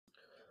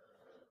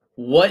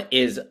What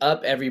is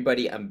up,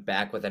 everybody? I'm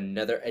back with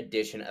another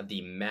edition of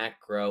the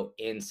Macro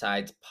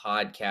Insights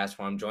podcast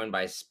where I'm joined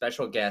by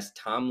special guest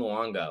Tom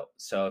Luongo.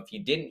 So, if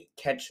you didn't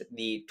catch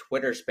the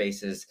Twitter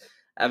spaces,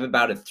 I have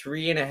about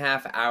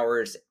 3.5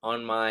 hours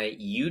on my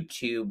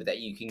YouTube that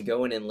you can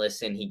go in and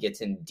listen. He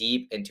gets in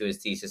deep into his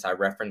thesis. I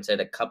reference it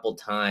a couple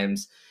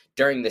times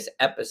during this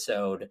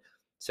episode.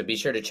 So, be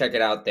sure to check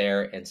it out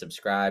there and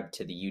subscribe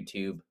to the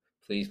YouTube.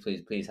 Please,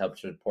 please, please help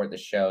support the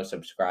show.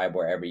 Subscribe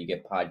wherever you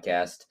get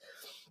podcasts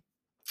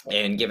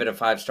and give it a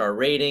 5-star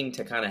rating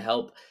to kind of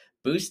help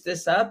boost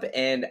this up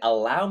and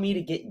allow me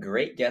to get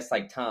great guests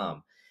like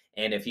Tom.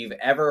 And if you've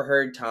ever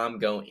heard Tom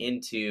go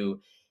into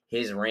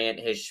his rant,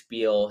 his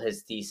spiel,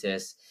 his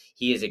thesis,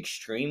 he is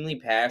extremely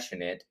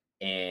passionate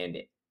and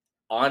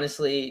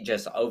honestly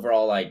just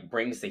overall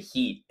brings the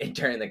heat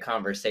during the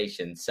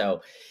conversation.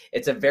 So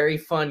it's a very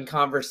fun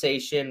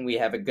conversation. We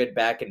have a good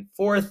back and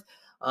forth.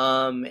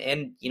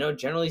 And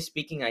generally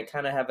speaking, I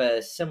kind of have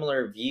a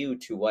similar view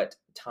to what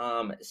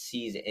Tom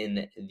sees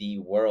in the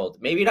world.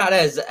 Maybe not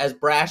as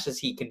brash as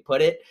he can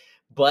put it,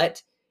 but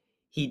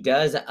he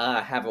does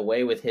have a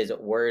way with his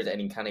words,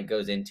 and he kind of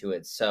goes into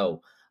it.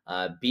 So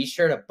be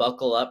sure to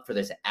buckle up for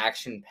this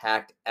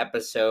action-packed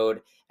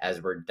episode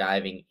as we're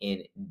diving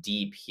in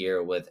deep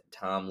here with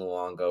Tom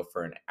Luongo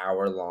for an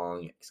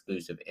hour-long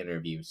exclusive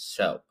interview.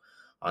 So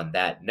on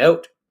that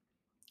note,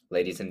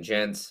 ladies and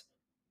gents,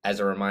 as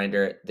a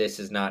reminder, this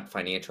is not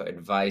financial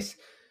advice.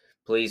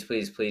 Please,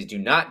 please, please do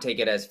not take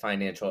it as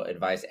financial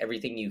advice.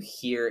 Everything you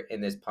hear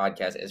in this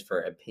podcast is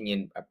for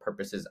opinion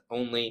purposes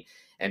only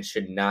and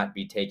should not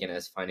be taken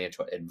as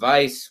financial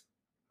advice.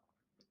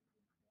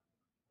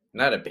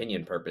 Not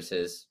opinion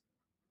purposes.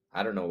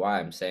 I don't know why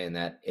I'm saying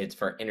that. It's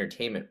for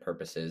entertainment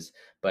purposes.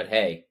 But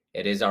hey,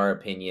 it is our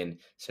opinion.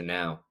 So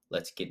now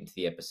let's get into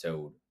the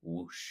episode.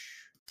 Whoosh.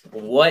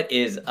 What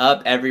is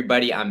up,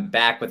 everybody? I'm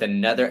back with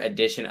another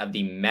edition of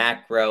the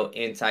Macro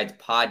Insights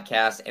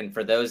podcast. And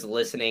for those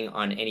listening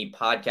on any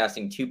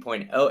podcasting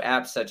 2.0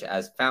 apps such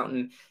as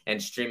Fountain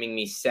and Streaming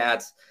Me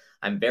Sats,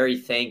 I'm very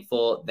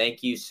thankful.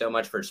 Thank you so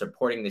much for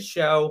supporting the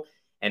show.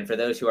 And for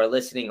those who are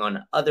listening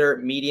on other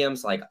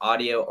mediums like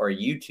audio or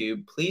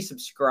YouTube, please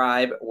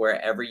subscribe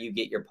wherever you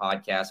get your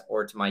podcast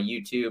or to my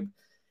YouTube.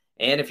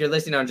 And if you're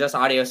listening on just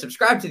audio,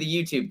 subscribe to the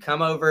YouTube.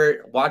 Come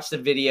over, watch the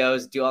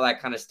videos, do all that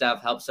kind of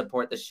stuff. Help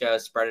support the show,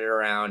 spread it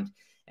around.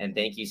 And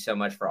thank you so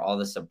much for all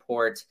the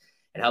support.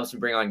 It helps me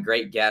bring on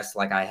great guests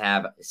like I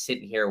have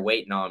sitting here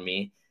waiting on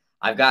me.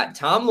 I've got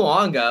Tom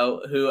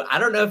Luongo, who I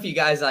don't know if you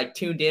guys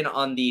tuned in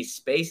on the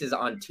spaces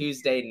on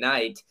Tuesday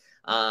night.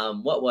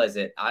 What was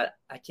it? I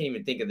can't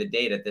even think of the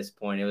date at this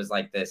point. It was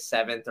like the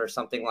 7th or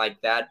something like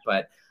that.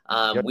 But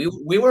Yep.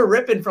 we were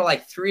ripping for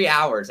 3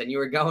 hours and you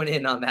were going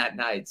in on that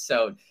night.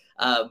 So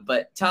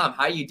but Tom,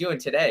 how you doing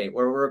today?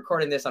 We're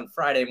recording this on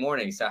Friday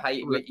morning. So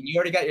you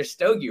already got your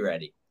stogie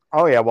ready?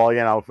 Oh yeah. Well,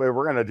 if we're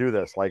going to do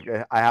this,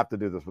 I have to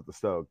do this with the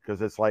stove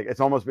because it's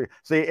almost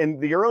see, in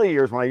the early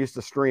years when I used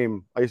to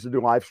stream, I used to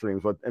do live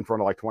streams in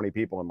front of 20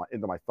 people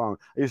into my phone.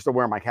 I used to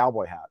wear my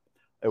cowboy hat.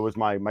 It was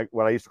my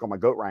what I used to call my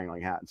goat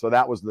wrangling hat. And so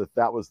that was the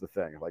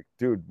thing.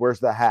 Dude, where's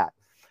the hat?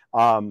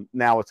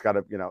 Now it's got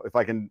to,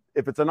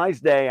 if it's a nice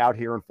day out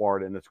here in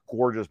Florida and it's a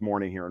gorgeous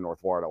morning here in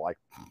North Florida,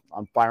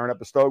 I'm firing up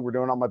the stove. We're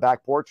doing it on my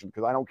back porch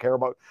because I don't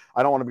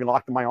want to be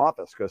locked in my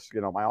office because,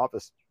 my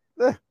office,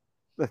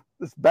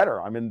 it's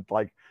better.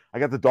 I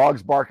got the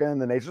dogs barking,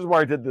 the nature. This is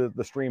where I did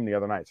the stream the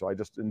other night. So I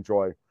just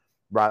enjoy,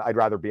 I'd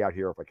rather be out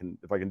here if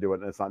I can do it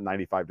and it's not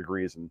 95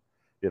 degrees and,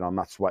 I'm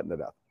not sweating to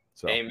death.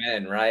 So.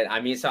 Amen. Right.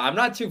 So I'm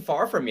not too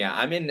far from you.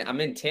 I'm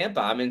in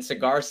Tampa. I'm in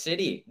Cigar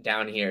City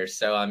down here.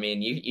 So,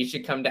 you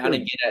should come down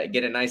and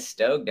get a nice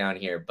stove down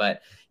here.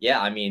 But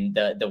yeah,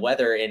 the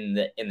weather in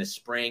the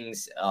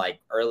springs,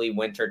 early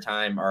winter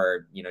time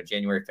or,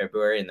 January,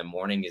 February in the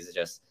morning is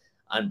just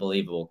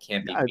unbelievable.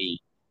 Can't be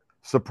beat.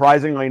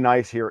 Surprisingly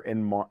nice here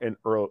in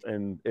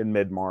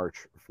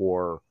mid-March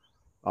for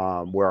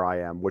where I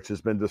am, which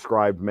has been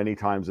described many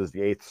times as the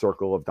 8th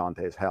circle of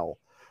Dante's hell.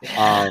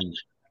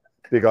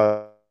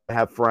 Because I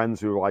have friends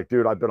who are like,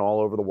 dude, I've been all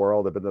over the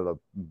world.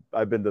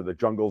 I've been to the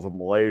jungles of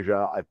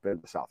Malaysia. I've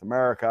been to South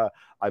America.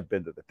 I've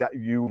been to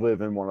you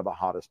live in one of the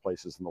hottest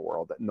places in the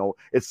world.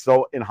 It's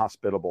so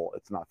inhospitable.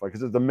 It's not fun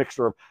because it's a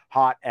mixture of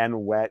hot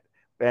and wet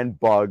and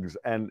bugs.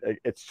 And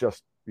it's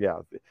just,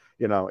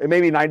 it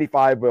may be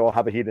 95, but it'll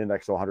have a heat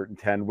index of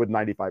 110 with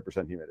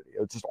 95% humidity.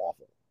 It's just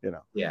awful,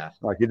 Yeah.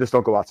 You just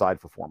don't go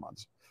outside for 4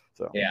 months.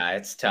 So yeah,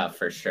 it's tough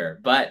for sure.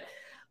 But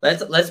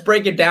let's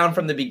break it down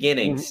from the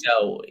beginning. Mm-hmm.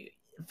 So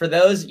for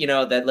those,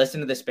 that listen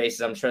to the spaces,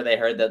 I'm sure they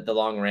heard the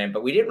long rant,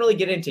 but we didn't really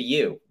get into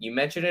you. You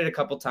mentioned it a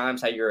couple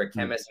times, how you're a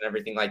chemist and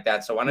everything like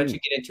that. So why don't you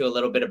get into a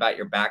little bit about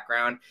your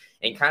background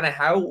and kind of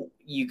how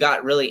you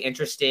got really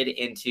interested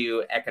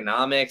into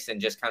economics and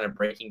just kind of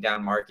breaking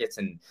down markets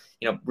and,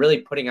 really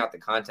putting out the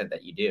content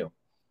that you do?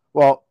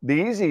 Well,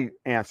 the easy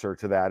answer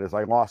to that is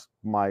I lost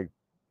my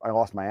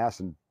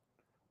ass in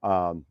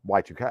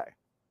Y2K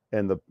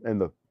in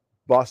the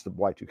bust of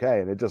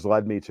Y2K, and it just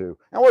led me to.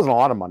 It wasn't a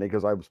lot of money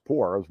because I was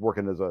poor. I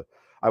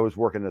was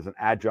working as an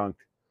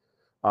adjunct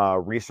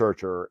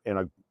researcher in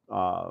a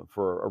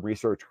for a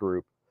research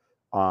group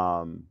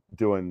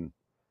doing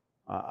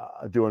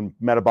doing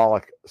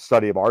metabolic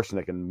study of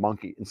arsenic in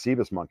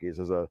Cebus monkeys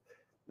as a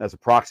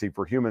proxy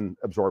for human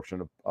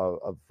absorption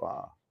of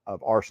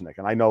arsenic.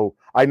 And I know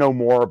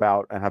more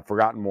about and have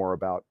forgotten more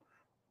about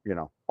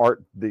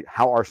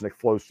how arsenic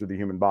flows through the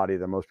human body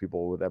than most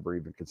people would ever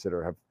even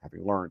consider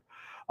having learned.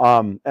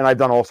 And I've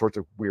done all sorts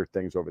of weird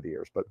things over the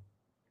years, but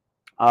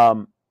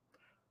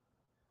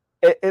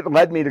it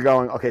led me to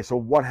going, okay, so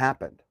what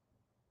happened?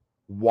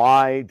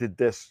 Why did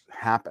this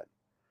happen?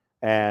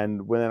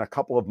 And within a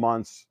couple of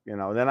months, then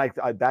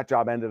that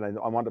job ended.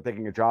 I wound up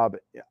taking a job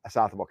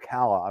south of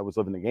Ocala. I was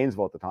living in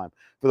Gainesville at the time.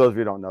 For those of you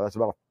who don't know, that's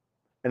about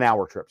an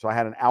hour trip. So I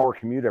had an hour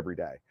commute every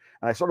day.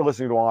 And I started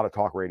listening to a lot of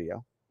talk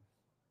radio.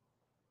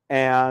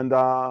 And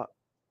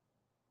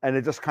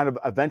it just kind of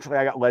eventually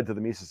I got led to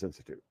the Mises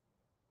Institute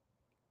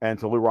and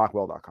to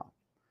LouRockwell.com.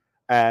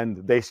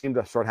 And they seemed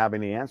to start having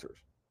the answers.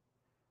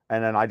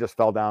 And then I just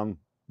fell down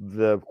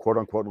the quote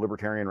unquote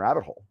libertarian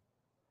rabbit hole.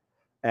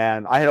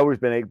 And I had always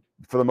been,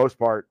 for the most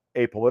part,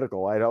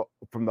 apolitical.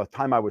 From the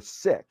time I was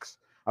 6,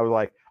 I was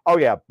like, oh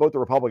yeah, both the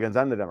Republicans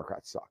and the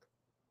Democrats suck.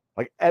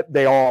 Like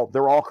they're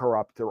all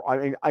corrupt.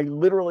 I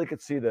literally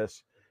could see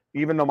this,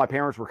 even though my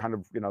parents were kind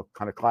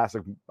of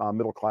classic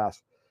middle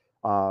class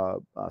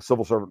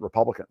civil servant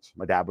Republicans.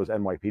 My dad was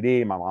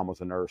NYPD, my mom was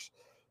a nurse.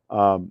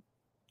 We're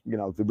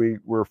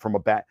from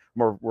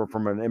we're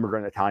from an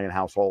immigrant Italian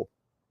household.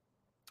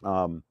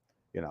 So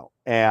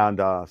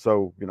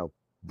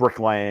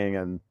bricklaying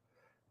and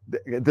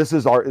this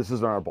is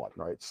in our blood,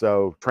 right?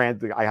 So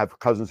I have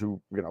cousins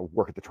who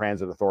work at the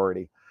Transit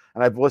Authority,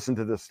 and I've listened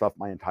to this stuff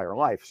my entire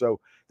life. So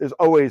there's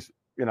always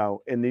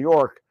in New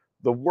York,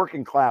 the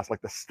working class,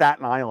 like the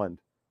Staten Island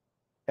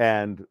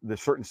and the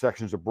certain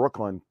sections of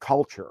Brooklyn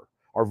culture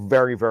are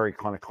very, very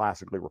kind of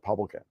classically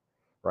Republican,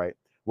 right?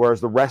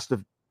 Whereas the rest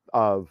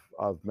of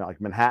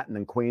like Manhattan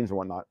and Queens and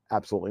whatnot,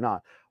 absolutely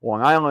not.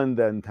 Long Island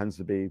then tends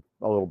to be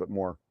a little bit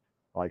more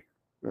like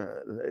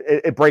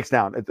it breaks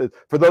down.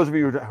 For those of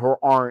you who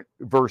aren't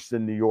versed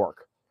in New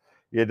York,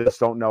 you just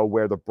don't know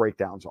where the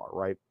breakdowns are,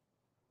 right?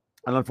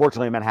 And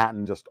unfortunately,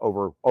 Manhattan just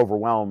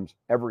overwhelms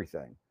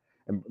everything.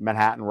 And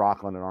Manhattan,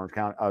 Rockland, and Orange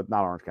County,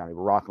 not Orange County,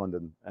 but Rockland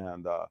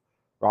and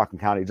Rockland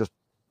County just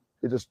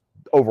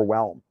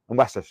overwhelm, and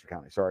Westchester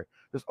County, sorry,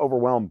 just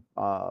overwhelm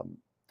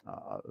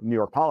New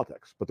York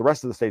politics. But the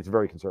rest of the state's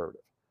very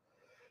conservative.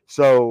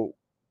 So,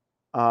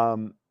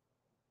 that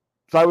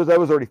was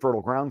already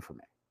fertile ground for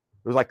me.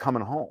 It was like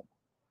coming home.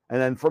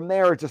 And then from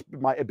there,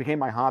 it became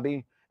my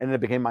hobby, and then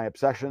it became my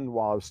obsession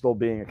while I was still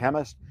being a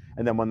chemist.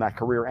 And then when that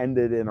career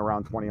ended in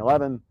around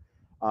 2011,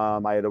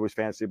 I had always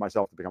fancied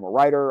myself to become a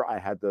writer. I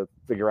had to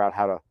figure out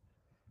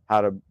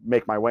how to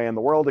make my way in the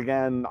world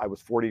again. I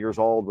was 40 years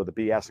old with a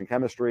BS in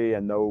chemistry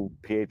and no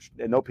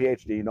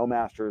PhD, no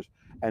master's,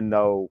 and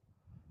no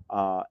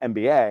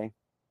MBA.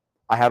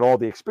 I had all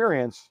the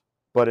experience,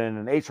 but in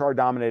an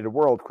HR-dominated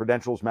world,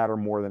 credentials matter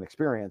more than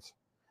experience.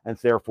 And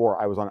therefore,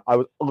 I was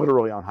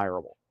literally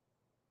unhireable.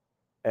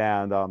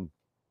 And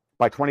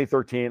by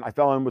 2013, I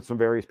fell in with some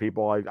various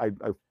people. I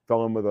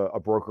fell in with a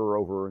broker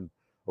over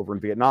in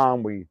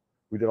Vietnam. We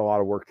did a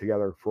lot of work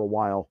together for a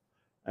while,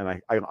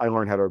 and I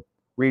learned how to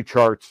read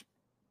charts,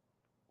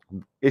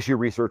 issue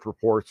research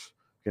reports,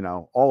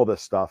 all of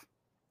this stuff.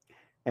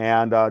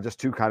 And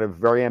just two kind of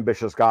very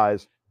ambitious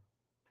guys,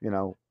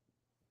 I'm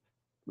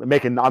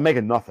making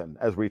nothing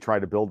as we try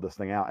to build this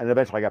thing out. And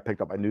eventually, I got picked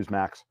up by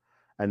Newsmax,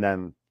 and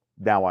then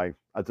now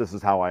this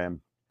is how I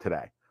am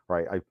today,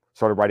 right? I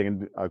started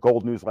writing a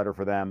gold newsletter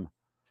for them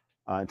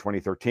in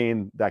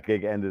 2013. That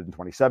gig ended in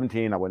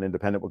 2017. I went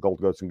independent with Gold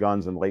Goats and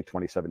Guns in late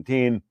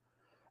 2017.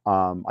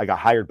 I got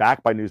hired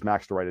back by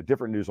Newsmax to write a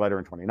different newsletter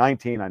in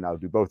 2019. I now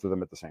do both of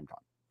them at the same time.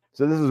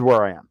 So this is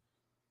where I am.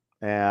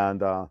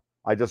 And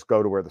I just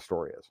go to where the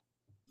story is.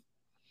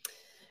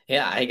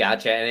 Yeah, I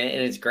gotcha.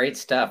 And it's great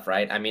stuff,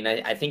 right? I mean,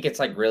 I think it's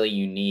like really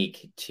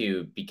unique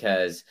too,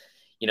 because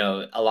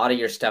a lot of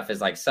your stuff is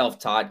like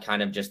self-taught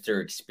kind of just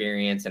through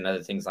experience and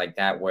other things like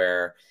that,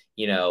 where,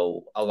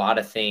 a lot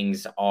of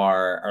things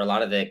or a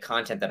lot of the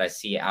content that I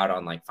see out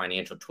on like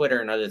financial Twitter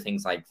and other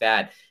things like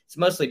that, it's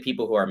mostly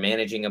people who are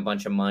managing a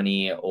bunch of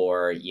money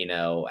or,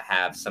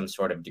 have some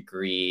sort of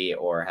degree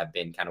or have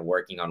been kind of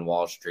working on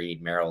Wall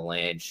Street, Merrill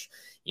Lynch,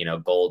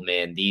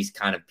 Goldman, these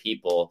kind of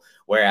people.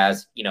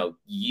 Whereas,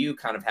 you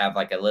kind of have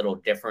like a little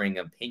differing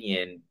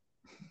opinion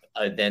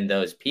than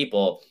those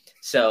people.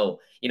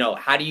 So,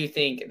 how do you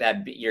think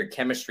that your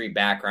chemistry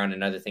background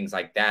and other things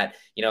like that,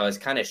 has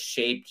kind of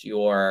shaped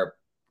your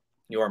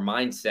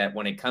mindset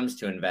when it comes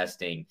to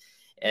investing?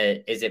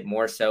 Is it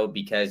more so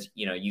because,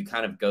 you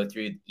kind of go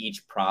through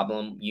each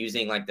problem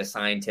using like the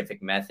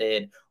scientific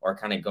method or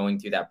kind of going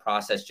through that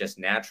process just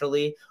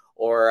naturally?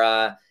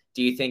 Or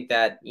do you think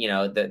that,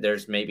 that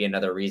there's maybe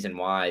another reason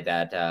why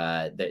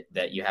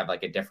that you have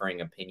like a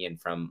differing opinion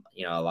from,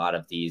 a lot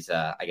of these,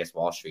 I guess,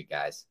 Wall Street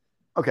guys?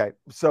 Okay,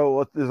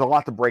 so there's a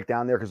lot to break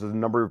down there because there's a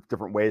number of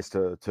different ways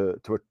to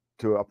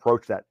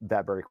approach that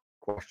very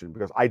question,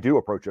 because I do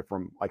approach it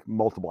from like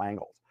multiple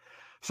angles.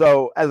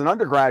 So as an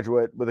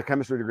undergraduate with a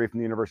chemistry degree from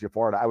the University of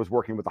Florida, I was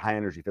working with the high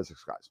energy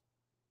physics guys.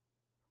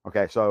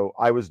 Okay, so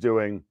I was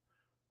doing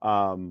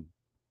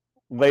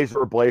laser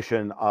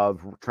ablation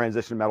of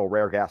transition metal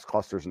rare gas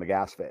clusters in the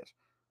gas phase.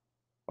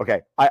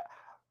 Okay, I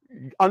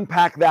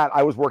unpack that.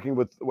 I was working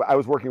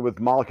with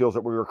molecules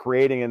that we were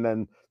creating, and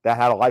then that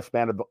had a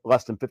lifespan of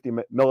less than 50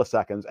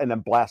 milliseconds, and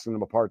then blasting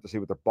them apart to see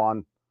what their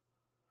bond,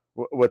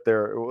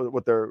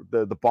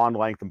 the bond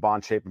length and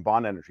bond shape and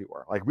bond energy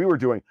were. Like, we were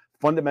doing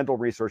fundamental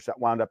research that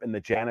wound up in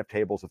the Janif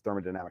tables of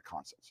thermodynamic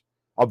constants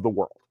of the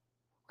world.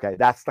 Okay,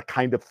 that's the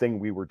kind of thing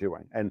we were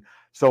doing, and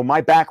so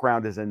my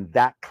background is in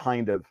that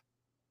kind of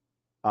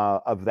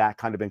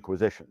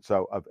inquisition.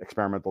 So of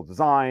experimental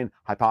design,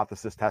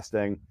 hypothesis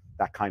testing,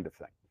 that kind of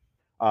thing.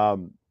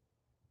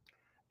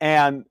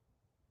 And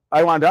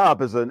I wound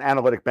up as an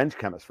analytic bench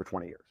chemist for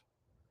 20 years,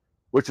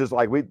 which is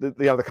like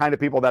the kind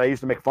of people that I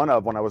used to make fun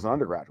of when I was an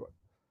undergraduate.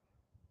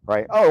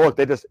 Right? Oh, look,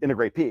 they just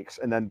integrate peaks,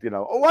 and then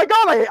oh my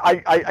God,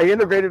 I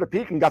integrated a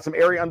peak and got some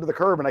area under the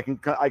curve, and I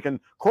can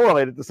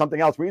correlate it to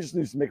something else. We just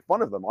used to make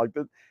fun of them, like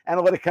the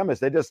analytic chemists.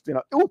 They just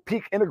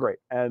peak integrate,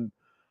 and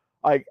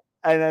but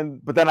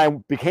then I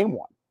became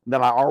one.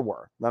 Then I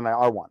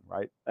R1,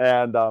 right?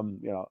 And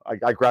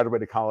I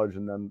graduated college,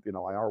 and then I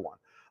R1.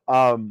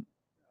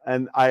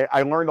 And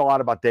I learned a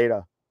lot about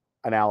data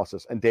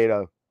analysis and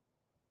data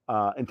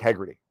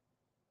integrity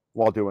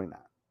while doing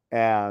that.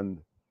 And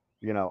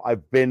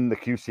I've been the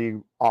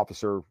QC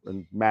officer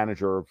and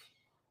manager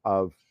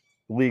of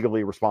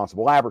legally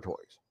responsible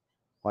laboratories.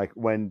 Like,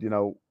 when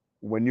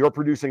you're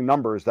producing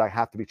numbers that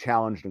have to be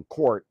challenged in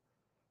court,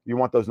 you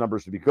want those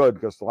numbers to be good,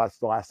 because that's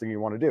the last thing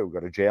you want to do, go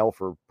to jail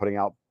for putting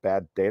out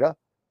bad data,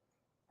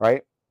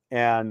 right?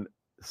 And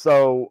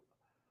so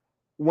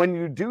when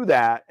you do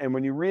that, and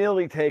when you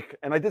really take,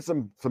 and I did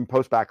some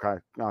post-bac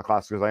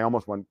classes, because I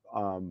almost went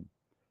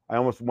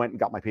and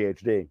got my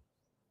PhD.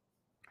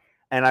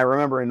 And I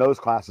remember in those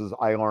classes,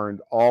 I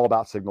learned all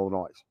about signal to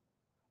noise.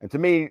 And to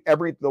me,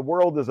 the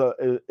world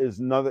is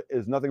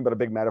nothing but a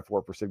big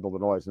metaphor for signal to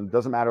noise. And it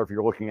doesn't matter if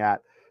you're looking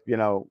at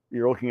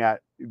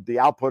the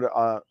output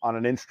on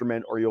an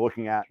instrument, or you're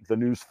looking at the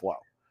news flow.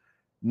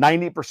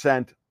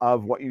 90%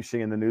 of what you see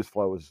in the news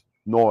flow is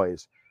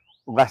noise.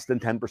 Less than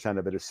 10%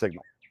 of it is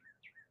signal.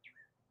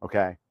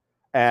 Okay.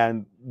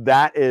 And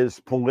that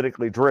is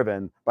politically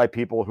driven by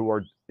people who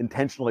are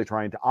intentionally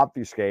trying to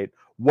obfuscate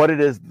what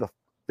it is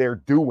they're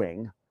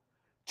doing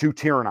to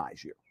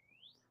tyrannize you.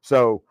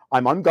 So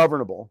I'm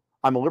ungovernable.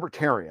 I'm a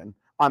libertarian.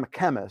 I'm a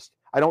chemist.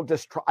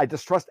 I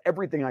distrust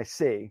everything I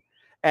see.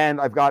 And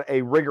I've got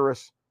a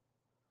rigorous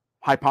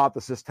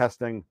hypothesis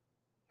testing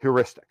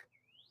heuristic,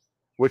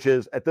 which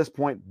is, at this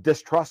point,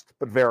 distrust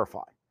but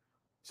verify.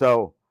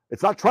 So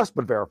it's not trust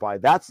but verify.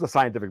 That's the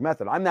scientific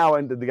method. I'm now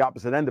into the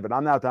opposite end of it.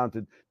 I'm now down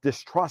to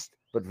distrust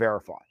but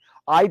verify.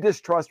 I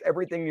distrust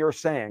everything you're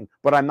saying,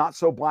 but I'm not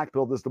so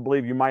black-pilled as to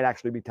believe you might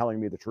actually be telling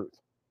me the truth.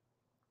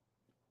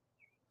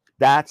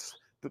 That's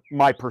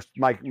my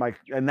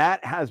and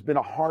that has been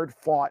a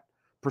hard-fought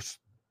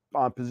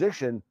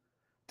position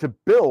to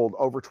build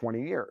over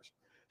 20 years.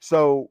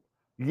 So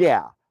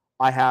yeah,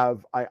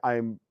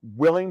 I'm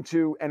willing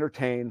to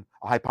entertain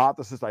a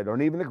hypothesis I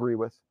don't even agree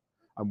with.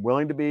 I'm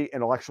willing to be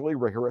intellectually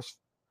rigorous.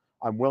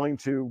 I'm willing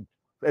to,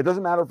 it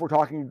doesn't matter if we're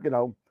talking,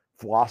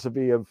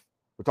 philosophy,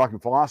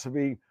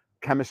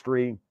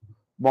 chemistry,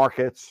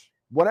 markets,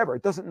 whatever.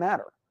 It doesn't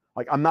matter.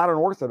 Like, I'm not an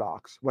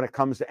orthodox when it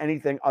comes to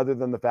anything other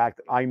than the fact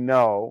that I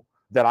know,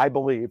 that I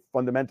believe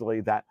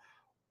fundamentally, that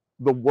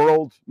the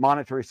world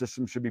monetary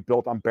system should be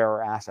built on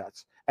bearer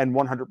assets and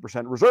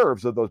 100%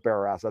 reserves of those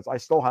bearer assets. I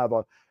still have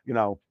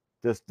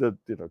just to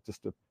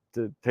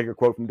take a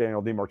quote from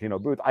Daniel DiMartino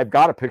Booth, I've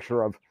got a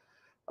picture of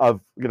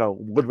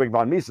Ludwig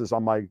von Mises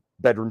on my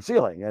bedroom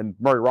ceiling, and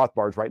Murray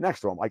Rothbard's right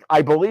next to him. Like,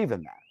 I believe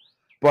in that.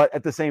 But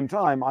at the same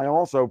time, I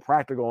also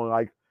practical and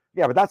like,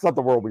 yeah, but that's not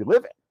the world we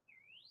live in.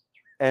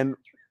 And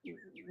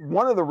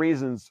one of the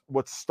reasons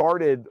what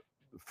started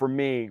for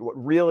me,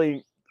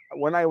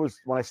 when I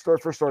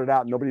first started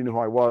out, nobody knew who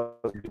I was.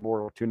 People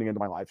were tuning into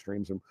my live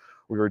streams, and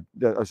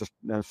I was just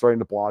starting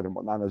to blog and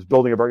whatnot. I was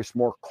building a very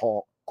small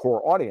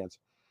core audience.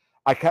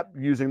 I kept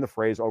using the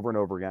phrase over and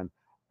over again.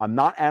 I'm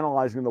not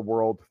analyzing the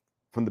world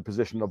from the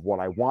position of what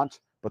I want,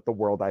 but the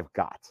world I've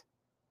got.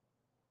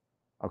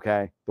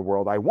 Okay? The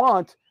world I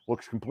want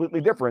looks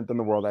completely different than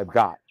the world I've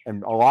got.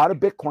 And a lot of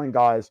Bitcoin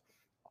guys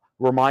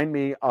remind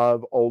me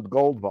of old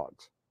gold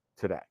bugs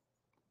today.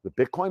 The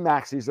Bitcoin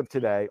maxis of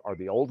today are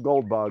the old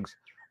gold bugs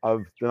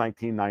of the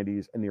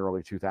 1990s and the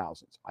early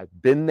 2000s. I've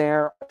been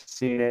there, I've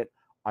seen it,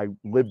 I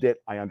lived it,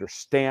 I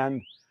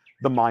understand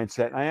the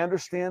mindset, and I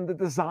understand the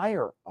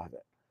desire of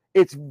it.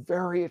 It's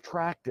very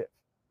attractive.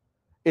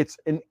 It's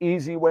an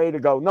easy way to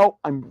go, no,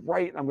 I'm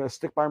right, I'm going to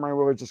stick by my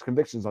religious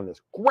convictions on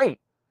this. Great,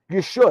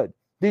 you should.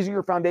 These are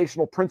your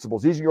foundational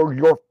principles. These are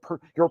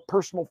your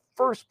personal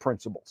first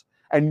principles,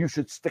 and you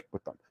should stick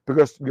with them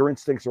because your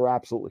instincts are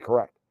absolutely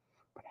correct.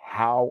 But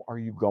how are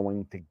you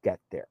going to get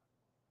there?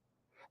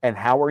 And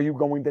how are you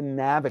going to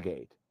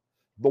navigate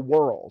the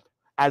world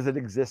as it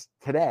exists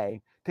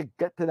today to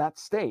get to that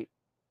state?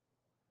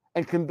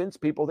 and convince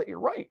people that you're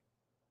right.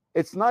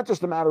 It's not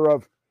just a matter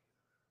of,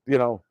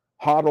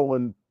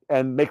 hodl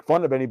and make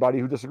fun of anybody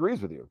who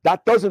disagrees with you.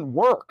 That doesn't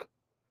work.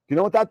 You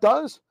know what that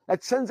does?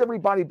 That sends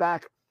everybody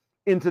back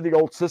into the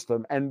old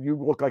system, and you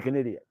look like an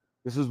idiot.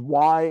 This is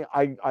why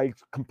I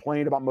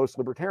complain about most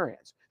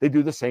libertarians. They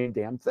do the same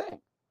damn thing.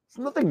 It's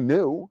nothing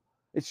new.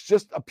 It's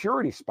just a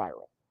purity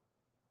spiral.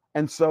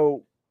 And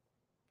so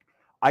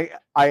I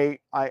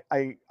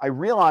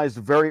realized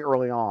very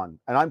early on,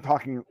 and I'm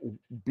talking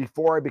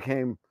before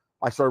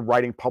I started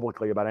writing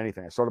publicly about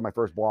anything. I started my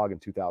first blog in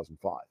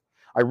 2005.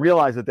 I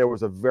realized that there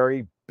was a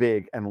very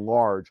big and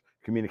large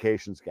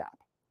communications gap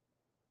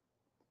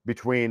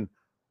between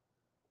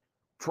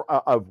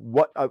of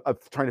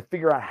trying to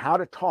figure out how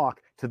to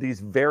talk to these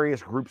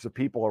various groups of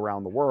people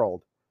around the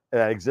world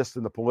that exist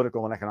in the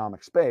political and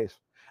economic space,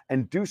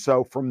 and do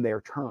so from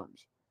their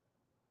terms,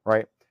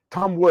 right?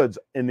 Tom Woods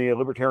in the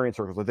libertarian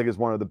circles, I think, is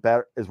one of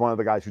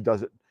the guys who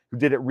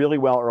did it really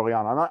well early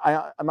on.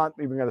 I'm not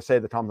even going to say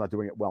that Tom's not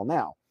doing it well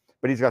now,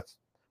 but he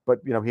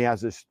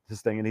has this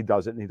thing, and he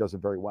does it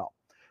very well.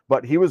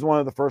 But he was one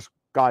of the first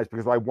guys,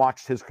 because I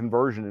watched his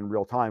conversion in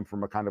real time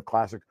from a kind of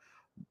classic,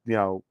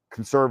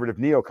 conservative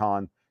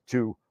neocon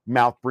to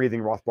mouth-breathing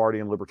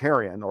Rothbardian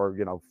libertarian, or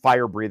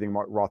fire-breathing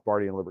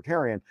Rothbardian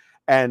libertarian.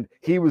 And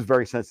he was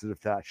very sensitive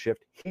to that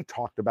shift. He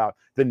talked about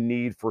the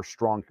need for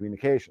strong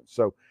communication.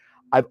 So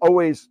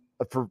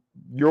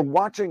you're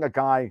watching a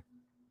guy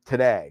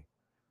today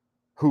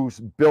who's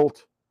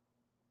built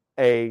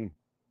a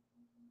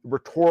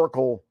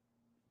rhetorical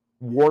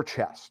war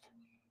chest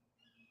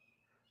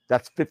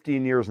that's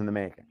 15 years in the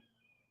making,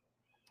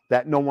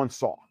 that no one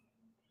saw.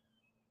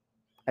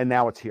 And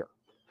now it's here.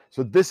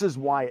 So this is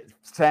why it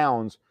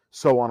sounds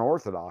so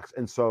unorthodox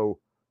and so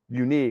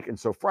unique and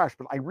so fresh.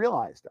 But I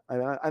realized,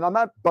 and I'm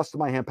not busting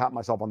my hand, patting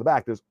myself on the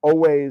back, there's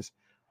always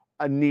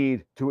a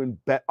need to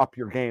up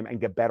your game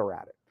and get better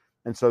at it.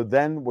 And so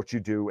then what you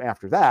do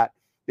after that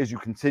is you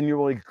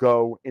continually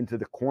go into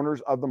the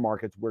corners of the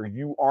markets where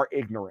you are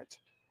ignorant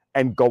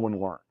and go and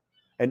learn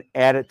and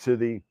add it to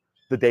the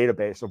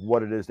database of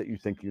what it is that you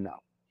think you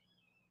know.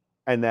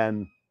 And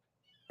then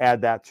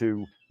add that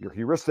to your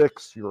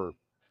heuristics, your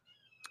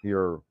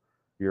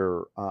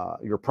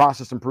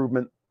process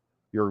improvement,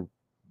 your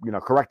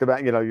corrective,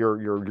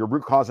 your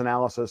root cause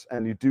analysis,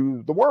 and you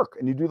do the work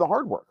and you do the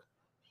hard work.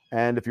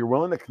 And if you're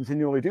willing to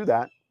continually do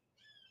that,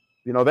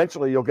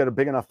 eventually you'll get a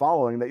big enough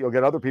following that you'll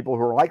get other people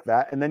who are like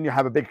that, and then you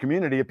have a big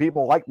community of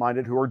people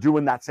like-minded who are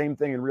doing that same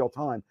thing in real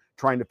time,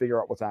 trying to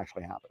figure out what's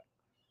actually happening.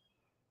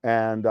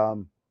 And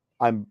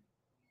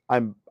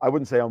I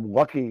wouldn't say I'm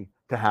lucky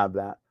to have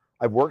that.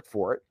 I've worked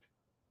for it,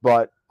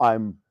 but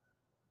I'm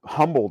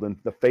humbled in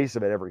the face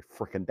of it every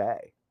freaking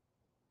day.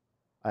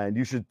 And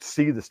you should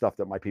see the stuff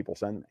that my people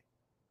send me,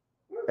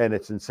 and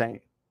it's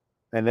insane.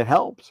 And it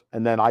helps.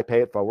 And then I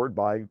pay it forward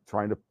by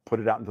trying to put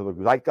it out into the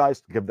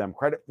zeitgeist, give them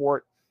credit for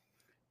it,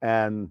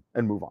 and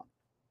move on.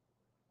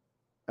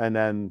 And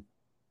then,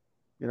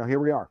 here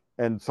we are.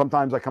 And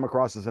sometimes I come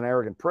across as an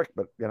arrogant prick,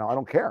 but I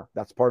don't care.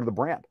 That's part of the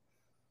brand.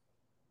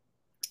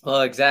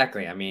 Well,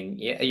 exactly. I mean,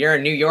 you're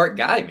a New York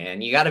guy,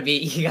 man. You gotta be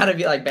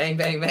like bang,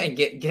 bang, bang,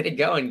 get it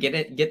going,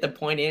 get the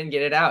point in,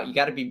 get it out. You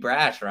gotta be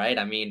brash, right?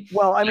 I mean, we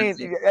don't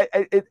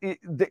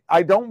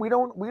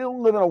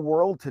live in a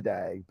world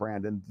today,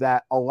 Brandon,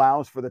 that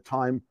allows for the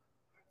time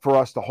for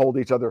us to hold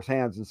each other's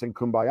hands and sing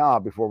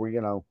Kumbaya before we,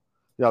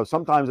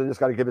 sometimes I just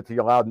got to give it to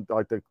you loud, and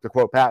like to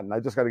quote Patton, I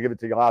just got to give it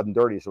to you loud and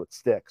dirty so it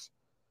sticks.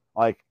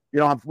 Like, we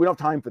don't have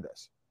time for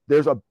this.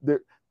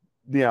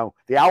 The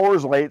hour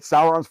is late,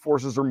 Sauron's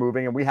forces are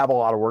moving, and we have a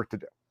lot of work to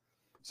do.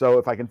 So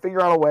if I can figure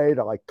out a way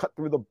to cut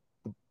through the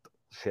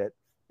shit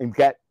and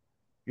get,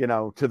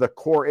 to the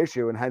core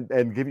issue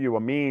and give you a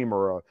meme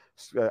or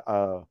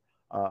a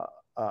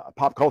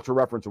pop culture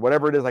reference or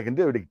whatever it is I can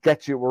do to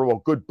get you a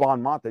good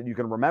bon mot that you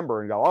can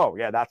remember and go, oh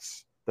yeah,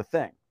 that's the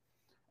thing.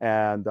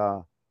 And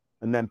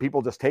then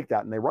people just take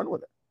that and they run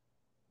with it.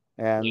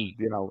 And,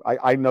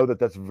 I know that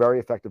that's a very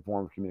effective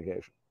form of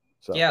communication.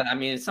 So. Yeah, I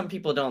mean, some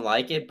people don't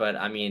like it, but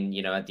I mean,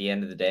 at the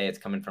end of the day, it's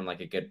coming from a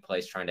good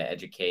place, trying to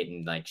educate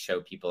and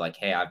show people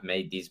hey, I've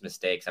made these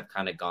mistakes. I've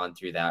kind of gone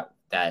through that,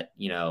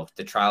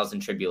 the trials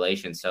and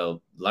tribulations.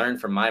 So learn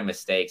from my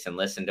mistakes and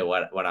listen to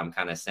what I'm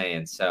kind of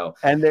saying. So,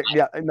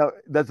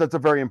 that's a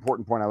very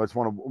important point. I just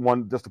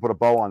want to put a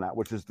bow on that,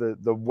 which is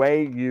the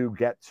way you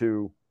get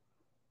to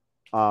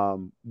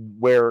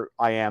where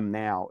I am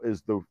now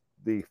is the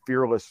being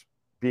fearless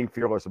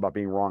about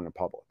being wrong in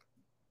public.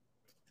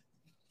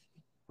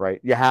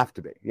 Right? You have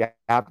to be. You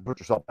have to put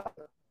yourself out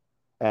there.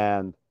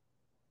 And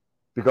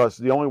because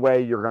the only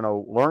way you're going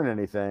to learn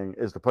anything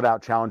is to put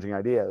out challenging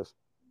ideas.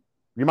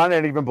 You might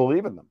not even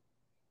believe in them.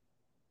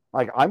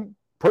 I'm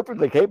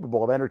perfectly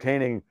capable of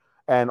entertaining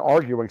and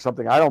arguing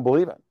something I don't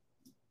believe in.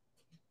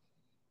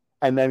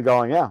 And then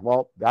going, yeah,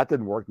 well, that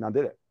didn't work. Now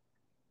did it?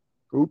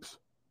 Oops.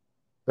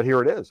 But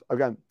here it is.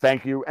 Again,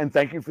 thank you. And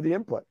thank you for the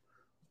input.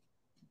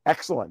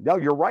 Excellent. No,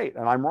 you're right.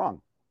 And I'm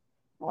wrong.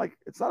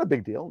 It's not a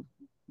big deal.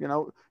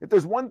 If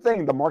there's one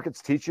thing the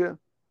markets teach you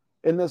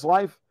in this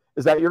life,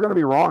 is that you're going to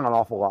be wrong an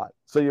awful lot.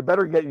 So you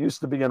better get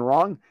used to being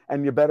wrong,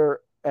 and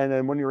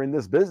then when you're in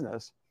this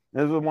business,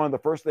 and this was one of the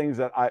first things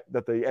that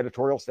the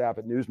editorial staff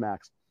at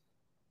Newsmax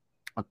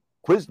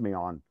quizzed me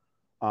on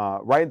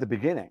right at the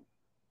beginning,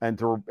 and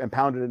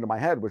pounded into my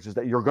head, which is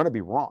that you're going to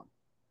be wrong.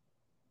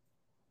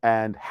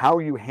 And how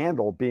you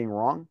handle being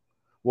wrong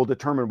will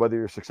determine whether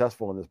you're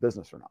successful in this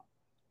business or not.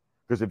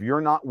 Because if you're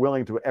not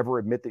willing to ever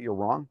admit that you're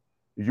wrong,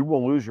 you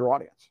will lose your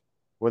audience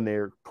when they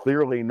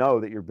clearly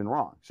know that you've been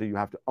wrong. So you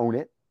have to own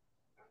it,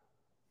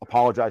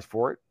 apologize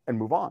for it, and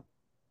move on.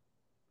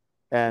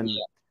 And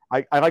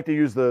yeah. I like to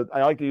use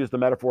the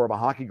metaphor of a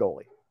hockey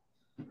goalie,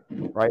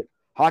 right?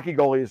 Hockey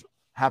goalies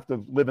have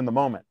to live in the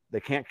moment. They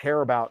can't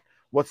care about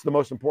what's the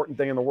most important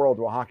thing in the world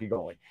to a hockey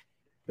goalie,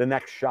 the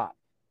next shot.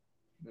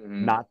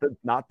 Mm-hmm.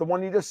 Not the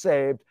one you just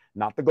saved,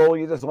 not the goal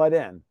you just let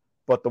in,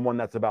 but the one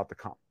that's about to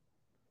come.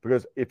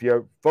 Because if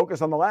you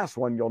focus on the last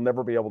one, you'll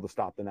never be able to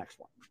stop the next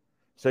one.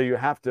 So you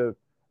have to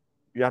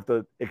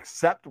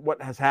accept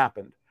what has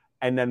happened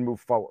and then move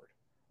forward.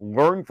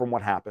 Learn from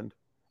what happened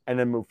and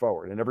then move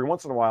forward. And every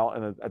once in a while,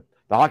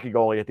 the hockey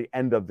goalie at the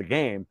end of the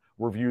game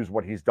reviews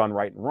what he's done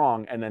right and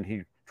wrong, and then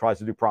he tries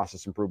to do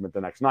process improvement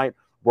the next night,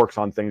 works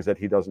on things that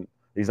he's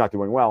not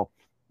doing well.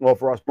 Well,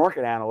 for us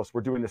market analysts,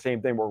 we're doing the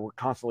same thing where we're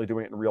constantly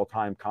doing it in real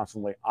time,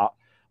 constantly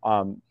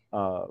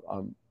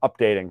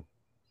updating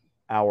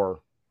our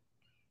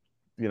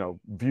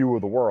view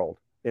of the world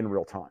in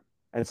real time.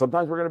 And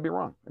sometimes we're going to be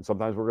wrong, and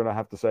sometimes we're going to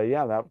have to say,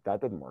 yeah,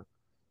 that didn't work.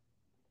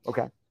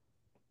 Okay.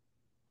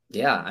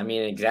 Yeah, I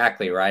mean,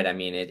 exactly right. I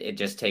mean, it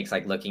just takes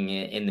like looking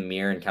in the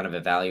mirror and kind of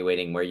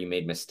evaluating where you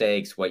made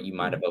mistakes, what you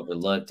might have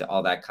overlooked,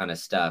 all that kind of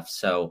stuff.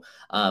 So,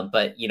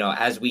 but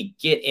as we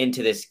get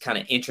into this kind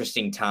of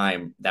interesting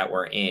time that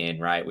we're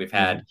in, right? We've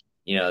had,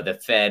 the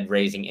Fed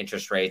raising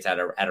interest rates at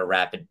a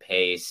rapid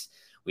pace.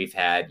 We've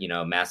had,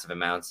 massive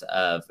amounts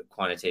of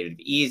quantitative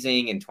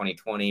easing in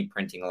 2020,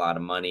 printing a lot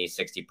of money,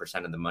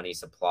 60% of the money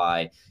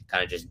supply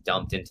kind of just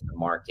dumped into the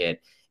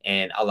market,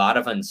 and a lot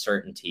of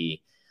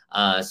uncertainty.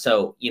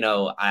 So,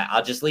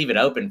 I'll just leave it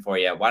open for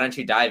you. Why don't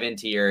you dive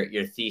into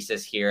your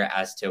thesis here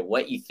as to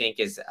what you think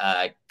is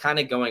kind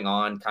of going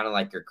on, kind of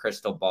like your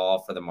crystal ball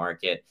for the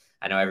market.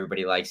 I know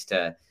everybody likes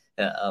to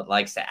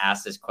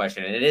ask this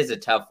question, and it is a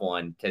tough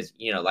one because,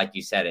 like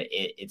you said,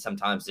 it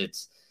sometimes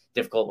it's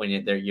difficult when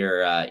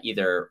you're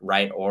either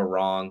right or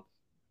wrong.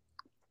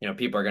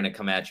 People are going to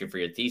come at you for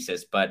your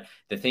thesis, but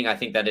the thing I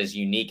think that is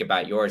unique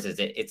about yours is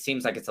it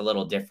seems like it's a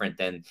little different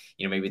than,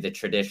 maybe the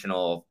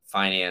traditional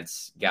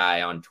finance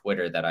guy on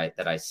Twitter that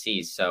I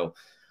see. So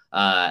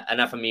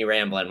enough of me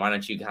rambling. Why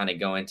don't you kind of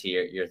go into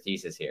your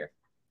thesis here?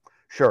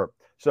 Sure.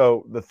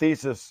 So the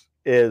thesis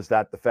is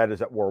that the Fed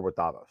is at war with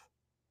Davos,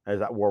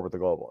 is at war with the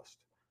globalists.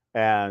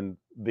 And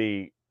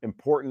the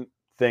important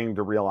thing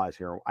to realize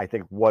here, I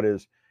think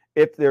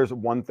if there's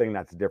one thing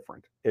that's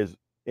different is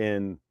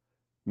in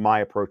my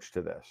approach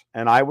to this.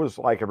 And I was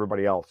like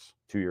everybody else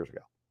 2 years ago.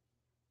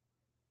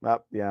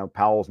 Well,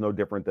 Powell's no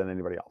different than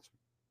anybody else.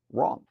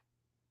 Wrong.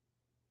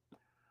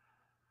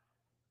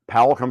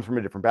 Powell comes from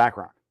a different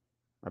background.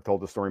 I've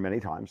told this story many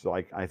times. So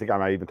I think I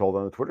might even told it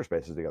on the Twitter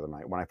Spaces the other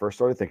night. When I first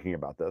started thinking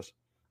about this,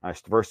 I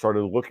first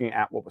started looking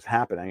at what was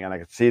happening, and I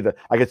could see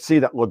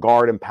that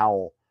Lagarde and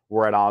Powell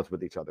were at odds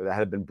with each other. That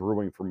had been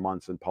brewing for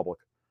months in public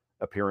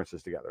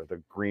appearances together.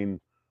 The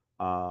green,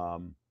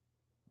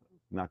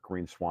 not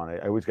Green Swan. I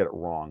always get it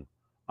wrong.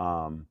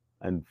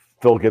 And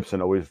Phil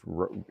Gibson always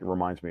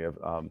reminds me of.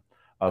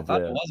 I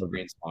thought it was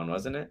Green Swan,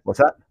 wasn't it? What's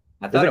that?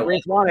 I thought is it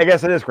Green Swan? I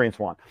guess it is Green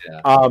Swan.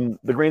 Yeah.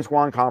 The Green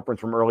Swan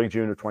conference from early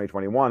June of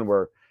 2021,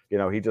 where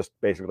he just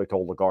basically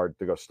told Lagarde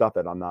to go stuff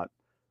it. I'm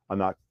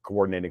not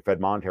coordinating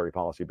Fed monetary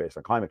policy based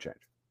on climate change.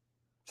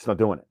 Just not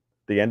doing it.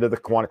 The end of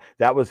the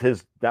that was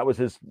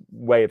his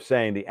way of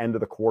saying the end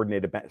of the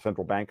coordinated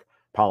central bank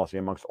policy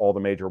amongst all the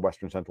major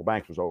Western central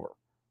banks was over.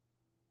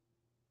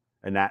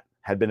 And that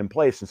had been in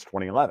place since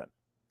 2011.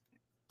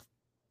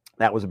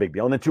 That was a big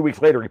deal. And then 2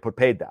 weeks later, he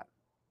paid that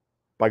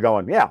by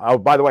going,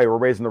 by the way, we're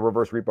raising the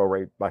reverse repo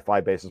rate by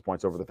 5 basis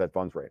points over the Fed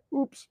funds rate.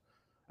 Oops.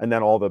 And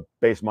then all the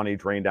base money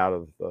drained out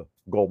of the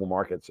global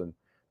markets, and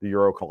the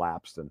euro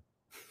collapsed, and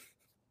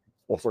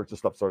all sorts of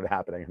stuff started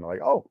happening. And they're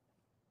like, oh,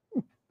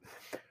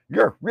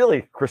 you're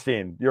really,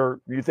 Christine,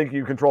 you think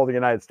you control the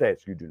United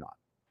States. You do not.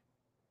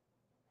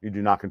 You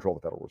do not control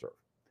the Federal Reserve.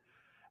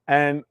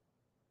 And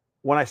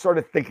when I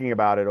started thinking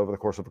about it over the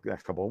course of the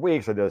next couple of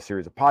weeks, I did a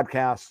series of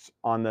podcasts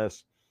on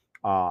this.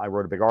 I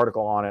wrote a big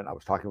article on it. I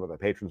was talking with my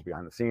patrons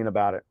behind the scene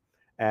about it.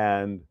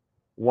 And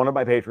one of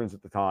my patrons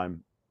at the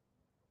time,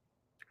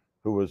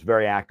 who was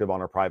very active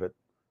on our private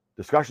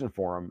discussion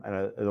forum,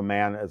 and a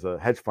man as a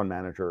hedge fund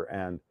manager,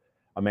 and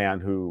a man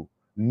who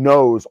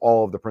knows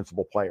all of the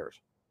principal players,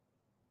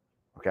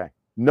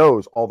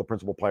 knows all the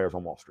principal players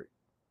on Wall Street,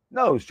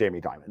 knows Jamie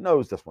Dimon,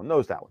 knows this one,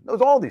 knows that one,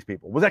 knows all these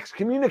people, was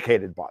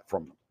excommunicated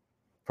from them,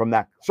 from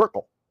that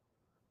circle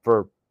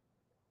for,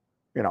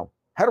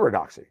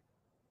 heterodoxy,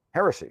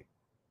 heresy.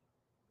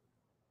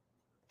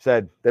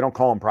 Said they don't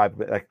call him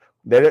private.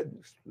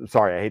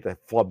 Sorry, I hate to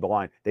flub the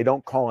line. They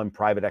don't call him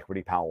private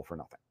equity Powell for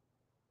nothing.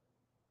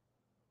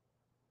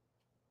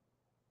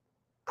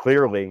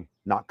 clearly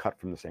not cut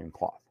from the same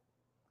cloth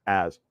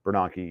as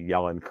Bernanke,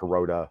 Yellen,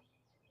 Kuroda,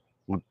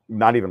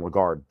 not even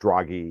Lagarde,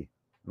 Draghi,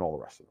 and all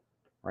the rest of them,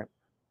 right?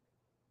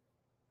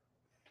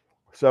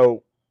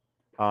 So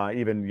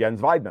even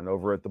Jens Weidmann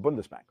over at the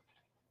Bundesbank.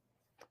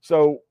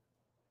 So,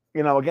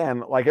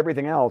 again, like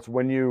everything else,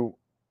 when you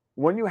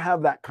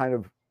have that kind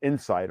of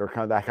insight or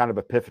that kind of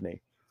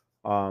epiphany,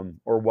 or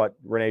what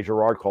Rene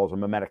Girard calls a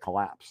mimetic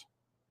collapse,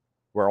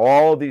 where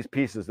all of these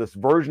pieces, this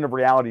version of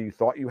reality you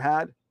thought you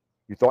had,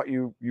 you thought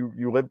you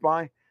lived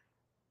by,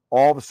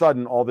 all of a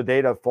sudden, all the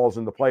data falls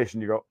into place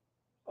and you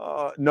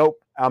go, nope,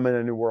 I'm in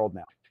a new world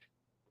now.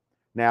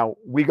 Now,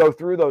 we go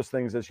through those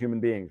things as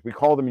human beings. We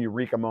call them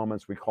eureka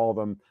moments. We call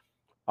them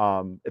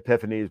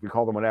epiphanies. We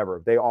call them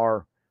whatever. They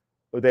are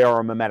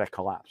a mimetic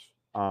collapse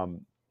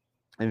in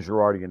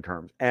Girardian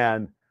terms.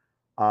 And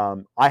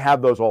I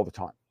have those all the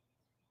time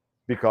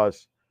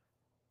because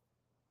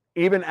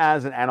even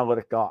as an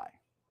analytic guy,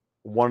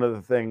 one of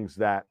the things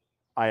that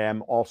I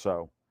am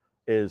also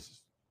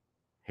is,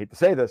 hate to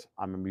say this,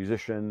 I'm a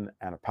musician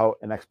and a poet,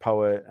 an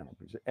ex-poet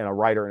and a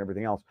writer and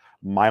everything else.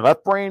 My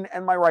left brain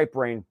and my right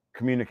brain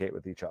communicate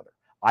with each other.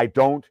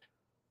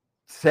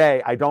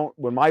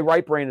 When my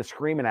right brain is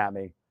screaming at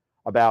me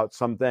about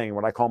something,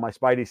 what I call my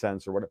spidey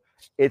sense or whatever,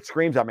 it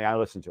screams at me, I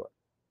listen to it.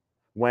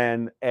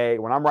 When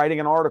I'm writing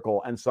an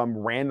article and some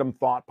random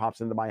thought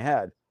pops into my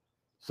head,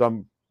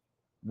 some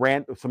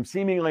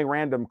seemingly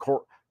random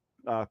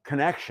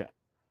connection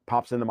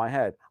pops into my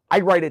head, I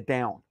write it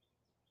down.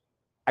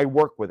 I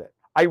work with it.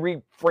 I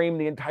reframe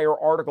the entire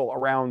article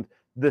around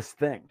this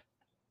thing.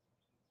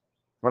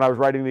 When I was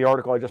writing the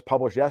article I just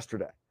published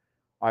yesterday,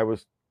 I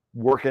was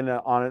working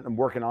on it and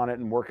working on it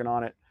and working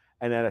on it.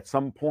 And then at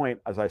some point,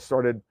 as I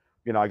started,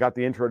 I got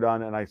the intro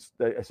done and I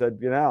said,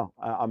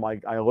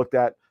 I looked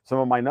at some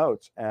of my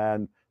notes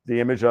and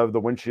the image of the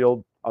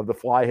windshield of the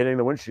fly hitting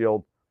the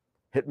windshield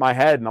hit my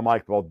head. And I'm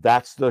like, well,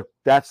 that's the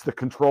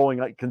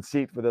controlling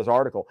conceit for this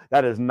article.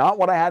 That is not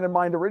what I had in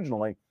mind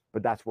originally,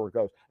 but that's where it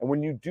goes. And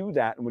when you do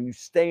that, and when you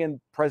stay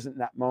present in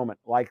that moment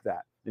like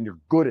that, and you're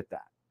good at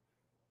that,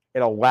 it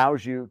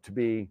allows you to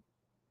be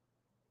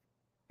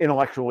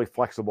intellectually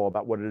flexible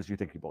about what it is you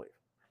think you believe.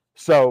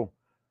 So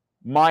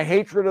my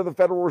hatred of the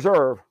Federal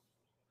Reserve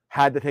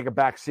had to take a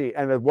back seat,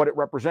 and what it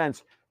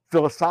represents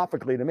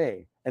philosophically to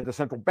me, and to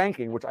central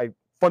banking, which I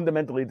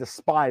fundamentally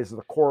despise at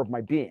the core of my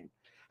being,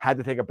 had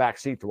to take a back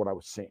seat to what I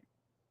was seeing.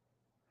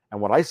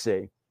 And what I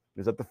see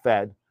is that the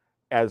Fed,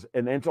 as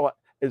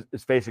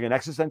is facing an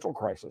existential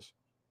crisis,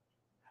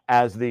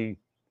 as the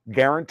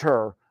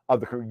guarantor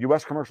of the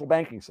U.S. commercial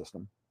banking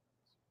system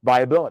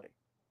viability,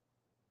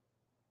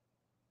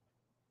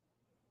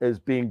 is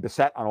being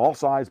beset on all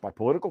sides by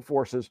political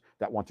forces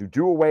that want to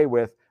do away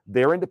with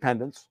their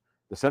independence,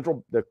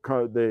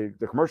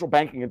 the commercial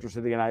banking interests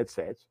of the United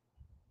States,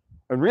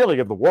 and really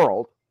of the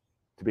world,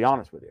 to be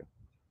honest with you,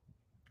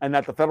 and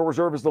that the Federal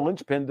Reserve is the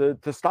linchpin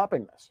to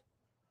stopping this.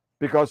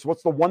 Because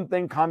what's the one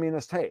thing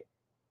communists hate?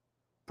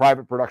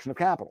 Private production of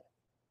capital,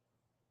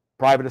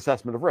 private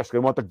assessment of risk. They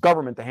want the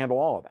government to handle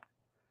all of that.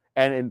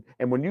 And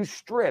when you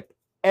strip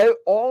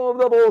all of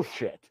the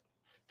bullshit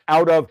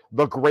out of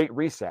the Great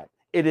Reset,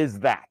 it is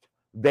that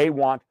they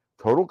want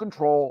total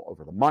control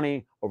over the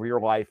money, over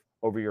your life,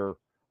 over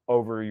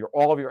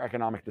all of your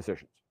economic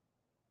decisions,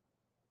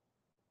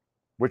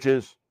 which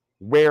is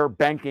where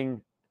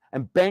banking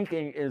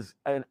is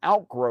an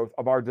outgrowth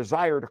of our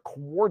desire to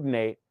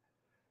coordinate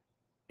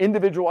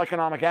individual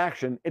economic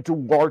action into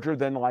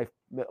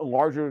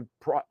larger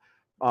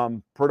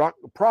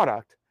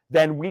product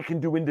than we can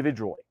do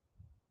individually.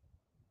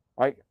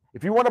 Right?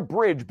 If you want a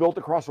bridge built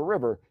across a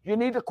river, you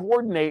need to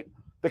coordinate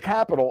the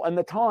capital and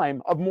the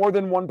time of more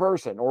than one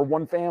person or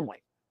one family.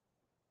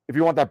 If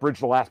you want that bridge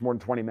to last more than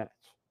 20 minutes,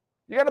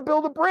 you got to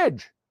build a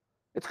bridge.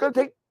 It's going to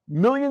take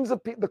millions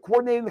of people,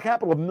 coordinating the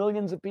capital of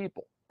millions of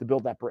people to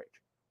build that bridge.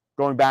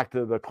 Going back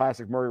to the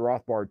classic Murray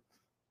Rothbard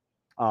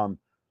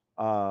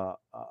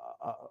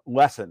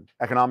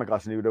economic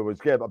lesson he would always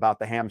give about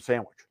the ham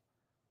sandwich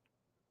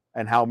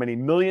and how many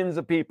millions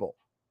of people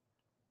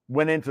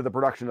went into the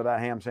production of that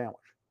ham sandwich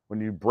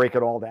when you break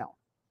it all down.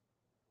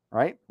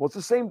 Right? Well, it's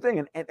the same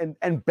thing.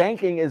 And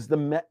banking is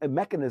the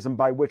mechanism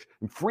by which,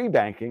 free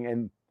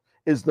banking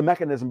is the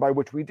mechanism by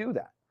which we do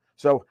that.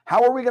 So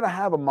how are we going to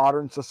have a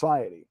modern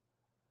society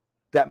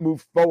that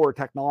moves forward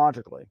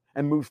technologically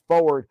and moves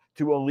forward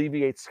to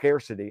alleviate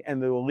scarcity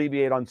and to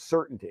alleviate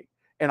uncertainty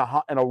in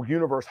a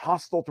universe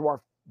hostile to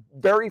our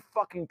very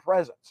fucking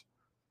presence?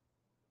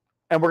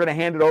 And we're going to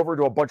hand it over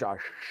to a bunch of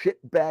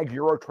shitbag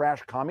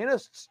Eurotrash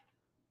communists?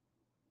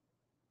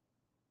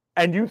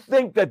 And you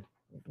think that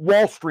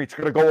Wall Street's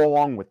going to go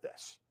along with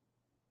this?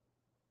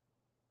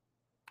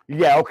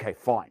 Yeah, okay,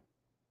 fine.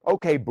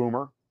 Okay,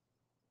 boomer.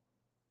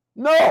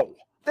 No,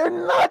 they're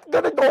not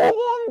going to go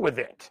along with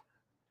it.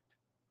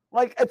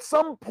 Like at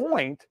some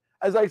point,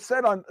 as I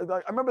said I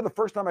remember the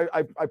first time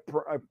I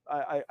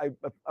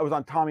was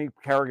on Tommy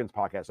Kerrigan's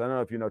podcast. I don't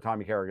know if you know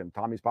Tommy Kerrigan,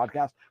 Tommy's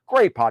podcast.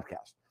 Great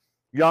podcast.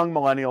 Young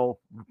millennial,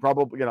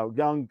 probably,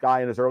 young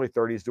guy in his early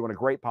 30s doing a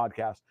great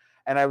podcast.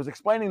 And I was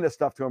explaining this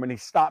stuff to him, and he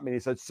stopped me and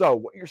he said, so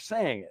what you're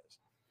saying is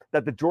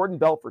that the Jordan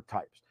Belfort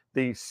types,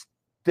 the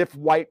stiff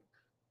white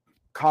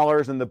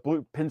collars and the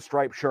blue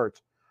pinstripe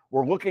shirts,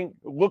 were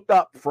looked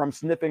up from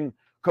sniffing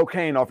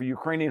cocaine off a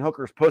Ukrainian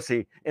hooker's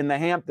pussy in the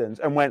Hamptons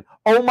and went,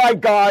 oh my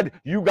God,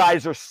 you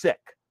guys are sick.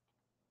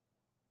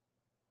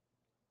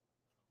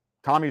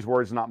 Tommy's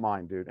words, not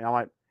mine, dude. And I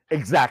went,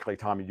 exactly,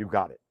 Tommy, you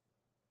got it.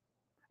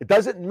 It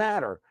doesn't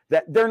matter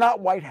that they're not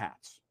white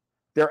hats.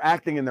 They're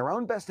acting in their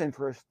own best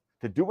interest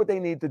to do what they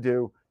need to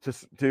do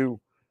to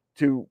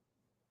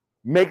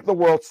make the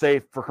world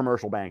safe for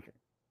commercial banking,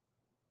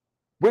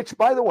 which,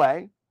 by the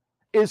way,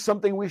 is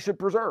something we should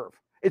preserve.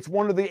 It's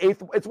one of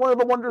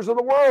the wonders of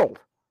the world.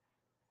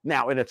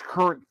 Now, in its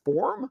current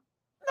form,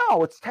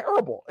 no, it's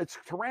terrible. It's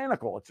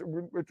tyrannical.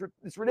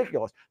 It's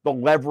ridiculous. The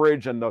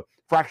leverage and the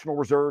fractional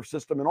reserve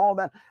system and all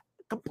that,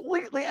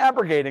 completely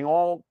abrogating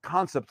all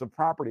concepts of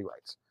property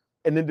rights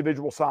and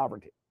individual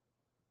sovereignty.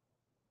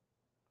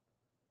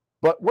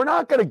 But we're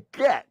not going to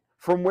get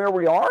from where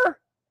we are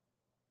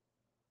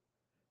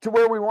to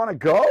where we want to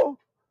go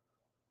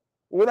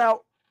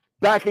without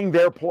backing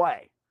their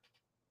play.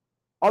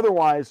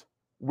 Otherwise,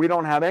 we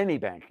don't have any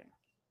banking.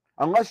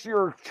 Unless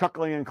you're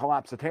chuckling and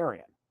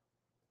collapsitarian.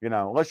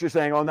 Unless you're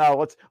saying, oh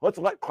no, let's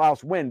let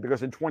Klaus win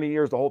because in 20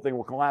 years the whole thing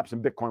will collapse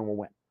and Bitcoin will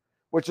win.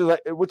 Which is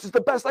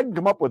the best I can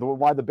come up with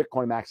why the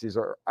Bitcoin maxis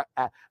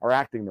are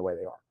acting the way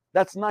they are.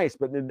 That's nice,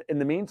 but in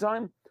the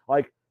meantime,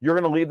 like, you're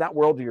going to leave that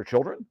world to your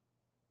children?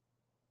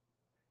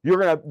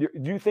 Do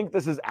you think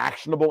this is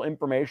actionable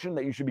information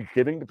that you should be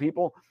giving to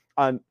people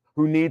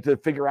who need to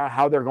figure out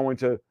how they're going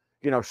to,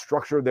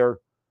 structure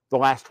the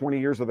last 20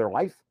 years of their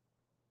life,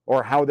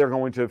 or how they're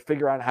going to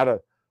figure out how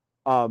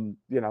to,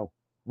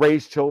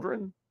 raise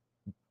children,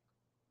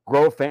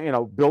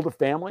 build a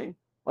family?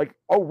 Like,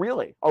 oh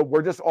really? Oh,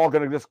 we're just all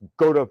going to just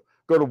go to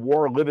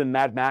war, live in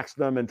Mad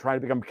Maxdom, and try to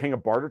become king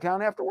of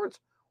Bartertown afterwards?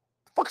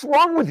 What the fuck's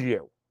wrong with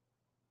you?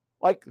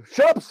 Like,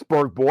 shut up,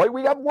 Spurg boy.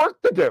 We have work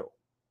to do.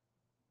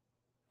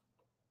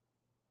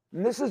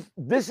 And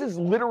this is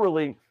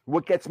literally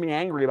what gets me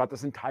angry about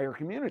this entire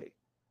community.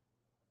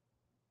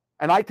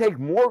 And I take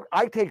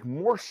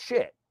more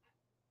shit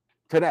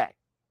today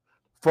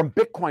from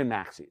Bitcoin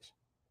maxis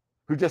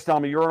who just tell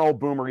me, you're an old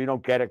boomer, you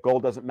don't get it,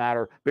 gold doesn't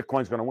matter,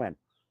 Bitcoin's going to win.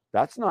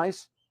 That's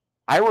nice.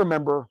 I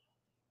remember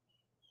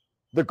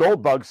the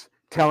gold bugs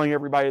telling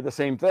everybody the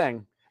same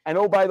thing. And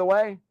oh, by the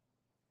way,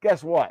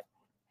 guess what?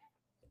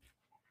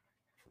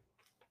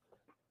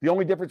 The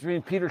only difference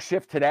between Peter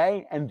Schiff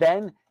today and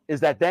then is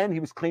that then he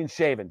was clean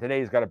shaven. Today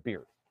he's got a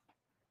beard.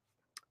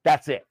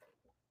 That's it.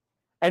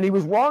 And he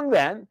was wrong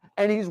then,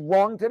 and he's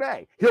wrong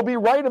today. He'll be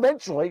right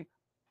eventually.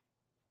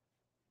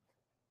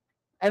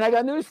 And I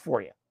got news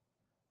for you.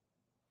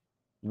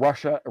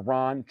 Russia,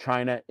 Iran,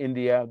 China,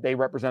 India, they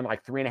represent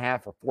like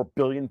 3.5 or 4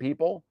 billion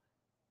people.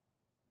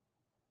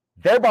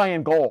 They're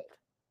buying gold.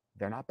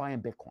 They're not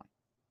buying Bitcoin.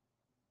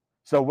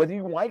 So whether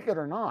you like it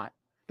or not,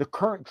 the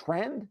current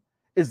trend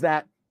is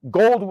that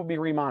gold will be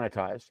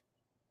remonetized.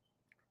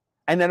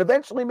 And then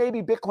eventually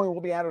maybe Bitcoin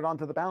will be added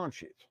onto the balance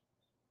sheets.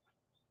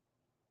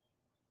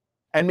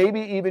 And maybe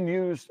even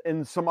used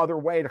in some other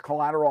way to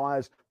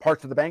collateralize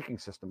parts of the banking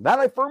system. That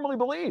I firmly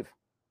believe.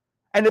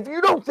 And if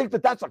you don't think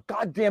that that's a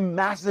goddamn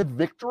massive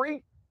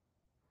victory,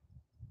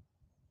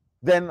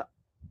 then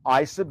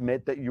I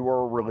submit that you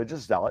are a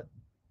religious zealot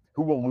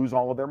who will lose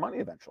all of their money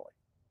eventually.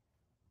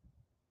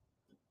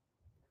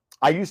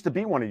 I used to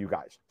be one of you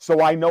guys,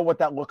 so I know what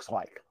that looks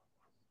like.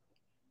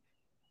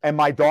 And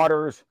my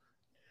daughter's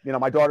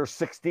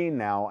 16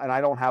 now, and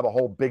I don't have a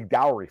whole big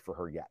dowry for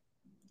her yet.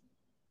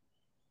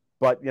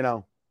 But,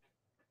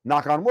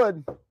 knock on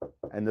wood,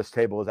 and this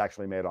table is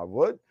actually made of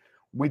wood,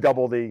 we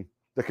double the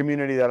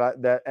community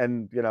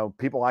and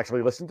people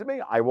actually listen to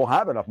me. I will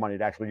have enough money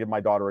to actually give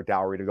my daughter a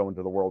dowry to go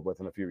into the world with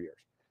in a few years.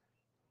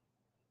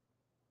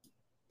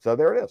 So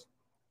there it is.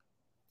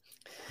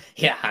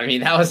 Yeah, I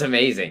mean, that was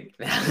amazing.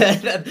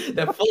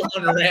 The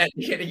full-on rant,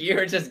 you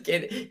were just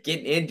getting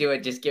into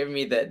it, just giving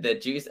me the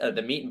juice of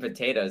the meat and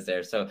potatoes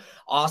there. So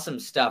awesome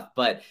stuff.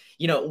 But,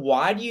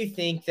 why do you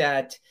think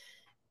that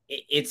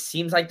it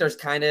seems like there's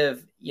kind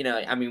of,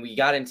 I mean, we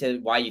got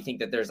into why you think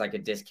that there's like a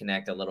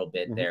disconnect a little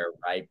bit there,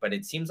 right? But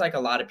it seems like a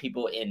lot of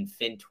people in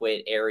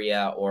FinTwit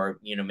area or,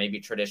 maybe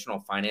traditional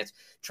finance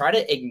try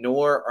to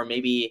ignore or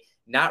maybe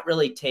not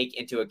really take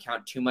into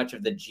account too much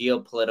of the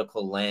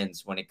geopolitical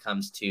lens when it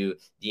comes to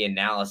the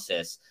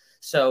analysis.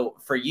 So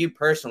for you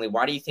personally,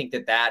 why do you think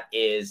that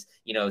is,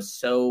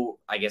 so,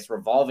 I guess,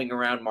 revolving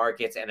around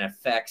markets and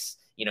affects,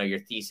 your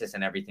thesis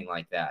and everything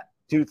like that?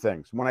 Two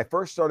things. When I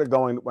first went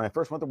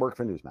to work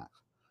for Newsmax,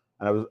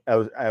 and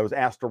I was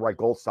asked to write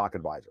Gold Stock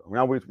Advisor.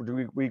 Now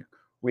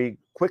we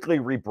quickly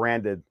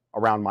rebranded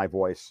around my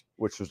voice,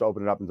 which was to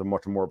open it up into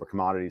much more of a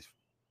commodities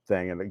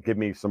thing and give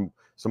me some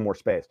more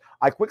space.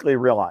 I quickly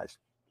realized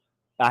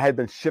I had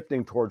been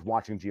shifting towards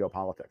watching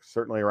geopolitics,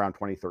 certainly around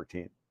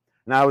 2013.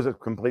 And I was a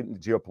complete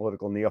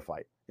geopolitical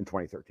neophyte in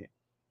 2013.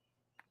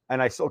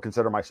 And I still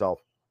consider myself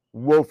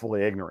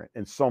woefully ignorant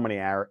in so many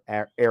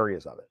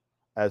areas of it.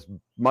 As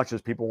much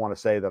as people want to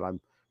say that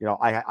I'm,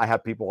 I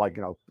have people like,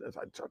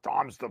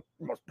 Tom's the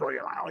most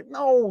brilliant. I'm like,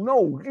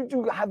 no,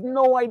 you have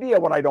no idea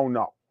what I don't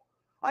know.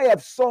 I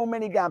have so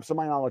many gaps in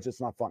my knowledge,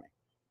 it's not funny.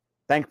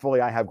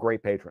 Thankfully, I have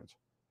great patrons,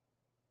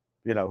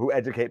 who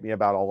educate me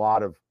about a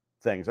lot of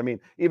things. I mean,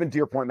 even to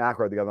your point,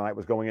 Macro the other night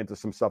was going into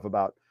some stuff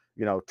about,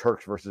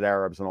 Turks versus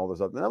Arabs and all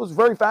this other. And that was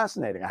very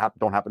fascinating. I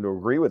don't happen to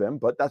agree with him,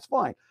 but that's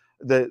fine.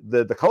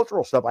 The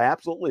cultural stuff I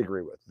absolutely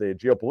agree with. The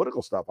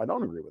geopolitical stuff I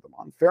don't agree with him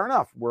on. Fair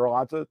enough. We're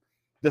allowed to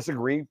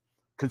disagree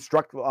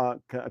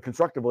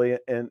constructively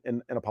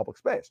in a public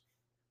space.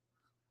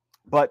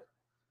 But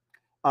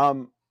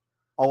a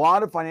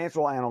lot of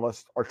financial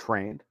analysts are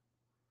trained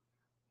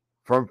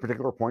from a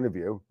particular point of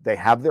view. They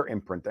have their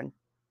imprinting.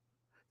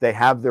 They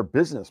have their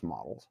business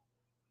models.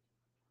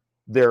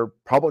 Their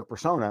public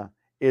persona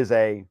is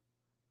an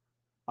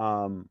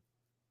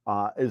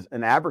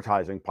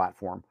advertising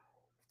platform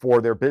for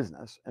their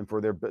business and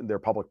for their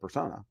public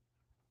persona,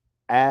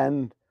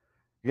 and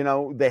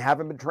they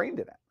haven't been trained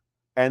in it,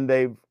 and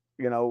they've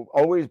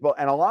always,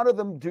 and a lot of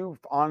them do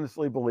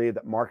honestly believe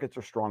that markets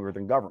are stronger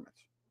than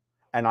governments,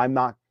 and I'm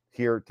not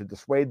here to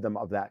dissuade them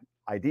of that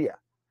idea.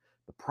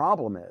 The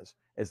problem is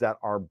that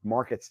our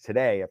markets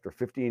today, after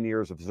 15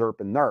 years of ZERP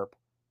and NERP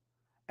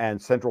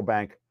and central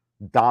bank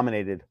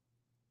dominated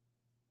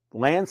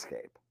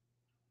landscape,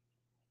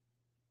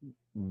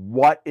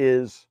 what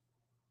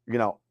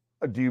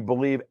do you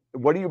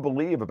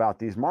believe about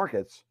these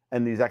markets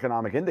and these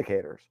economic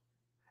indicators,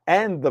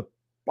 and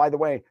by the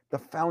way, the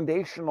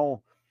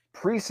foundational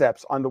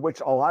precepts on which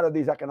a lot of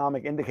these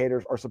economic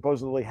indicators are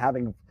supposedly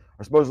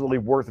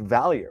worth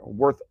value,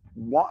 worth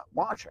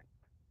watching?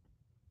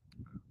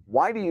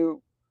 Why do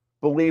you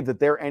believe that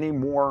they're any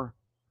more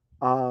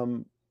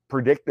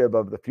predictive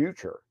of the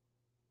future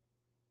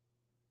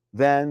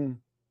than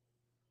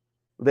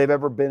they've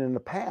ever been in the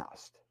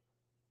past?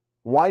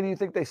 Why do you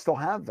think they still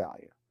have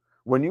value?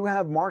 When you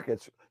have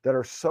markets that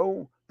are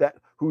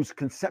whose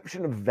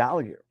conception of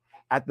value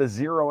at the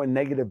zero and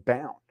negative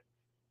bound,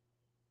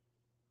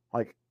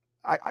 like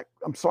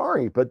I'm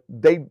sorry, but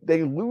they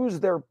lose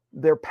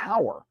their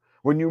power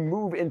when you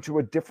move into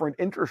a different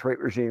interest rate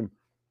regime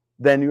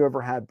than you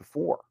ever had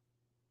before.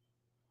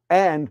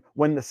 And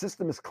when the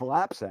system is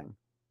collapsing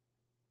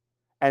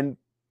and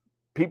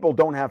people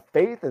don't have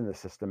faith in the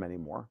system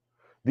anymore,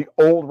 the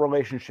old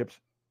relationships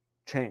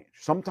change.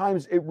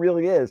 Sometimes it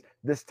really is.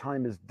 This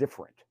time is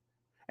different.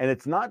 And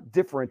it's not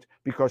different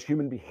because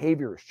human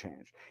behavior has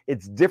changed.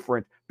 It's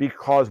different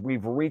because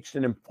we've reached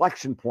an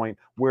inflection point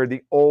where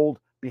the old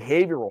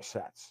behavioral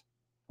sets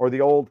or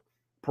the old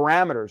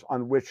parameters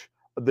on which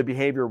the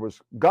behavior was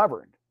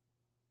governed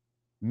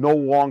no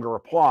longer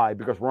apply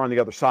because we're on the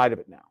other side of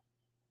it now.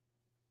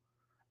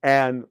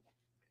 And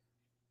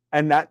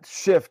that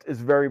shift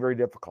is very, very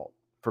difficult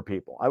for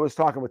people. I was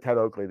talking with Ted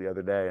Oakley the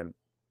other day, and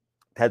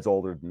Ted's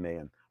older than me,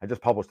 and I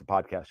just published a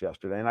podcast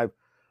yesterday, and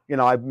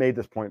I've made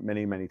this point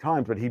many, many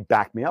times, but he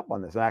backed me up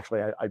on this. And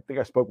actually, I think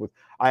I spoke with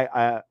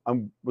I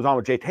was on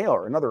with Jay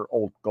Taylor, another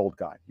old gold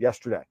guy,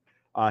 yesterday.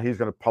 He's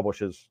going to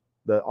publish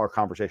our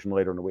conversation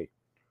later in the week,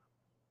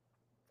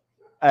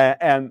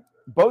 and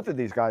both of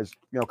these guys,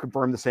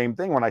 confirmed the same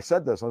thing when I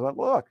said this. I was like,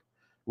 look,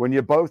 when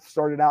you both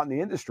started out in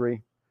the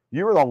industry,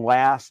 you were the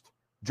last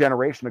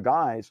generation of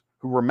guys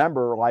who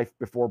remember life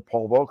before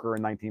Paul Volcker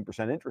and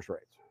 19% interest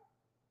rates,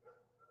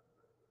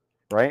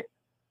 right?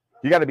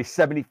 You got to be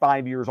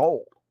 75 years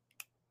old.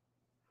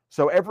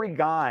 So every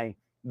guy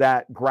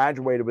that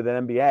graduated with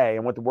an MBA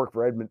and went to work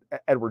for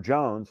Edward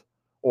Jones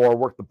or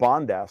worked the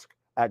bond desk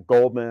at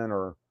Goldman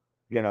or,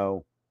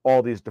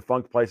 all these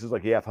defunct places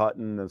like E.F.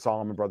 Hutton and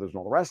Solomon Brothers and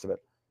all the rest of it,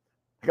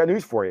 I got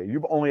news for you.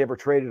 You've only ever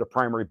traded a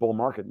primary bull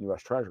market in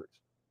U.S. Treasuries.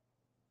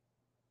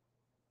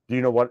 Do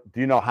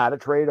you know how to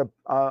trade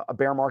a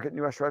bear market in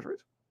U.S.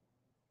 Treasuries?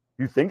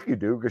 You think you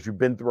do because you've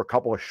been through a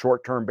couple of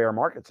short-term bear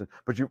markets,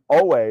 but you've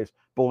always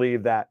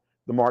believed that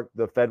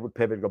the Fed would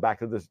pivot, go back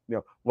to this,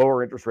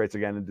 lower interest rates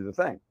again and do the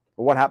thing.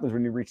 But what happens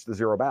when you reach the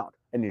zero bound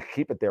and you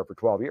keep it there for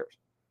 12 years?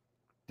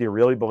 Do you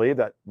really believe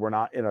that we're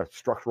not in a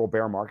structural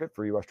bear market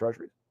for U.S.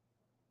 Treasuries?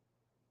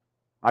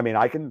 I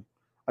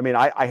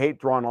hate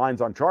drawing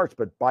lines on charts,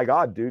 but by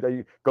God, dude,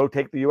 you go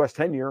take the U.S.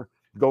 10-year,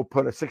 go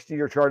put a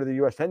 60-year chart of the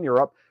U.S. 10-year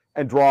up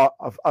and draw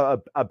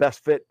a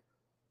best fit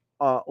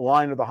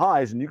line of the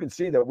highs, and you can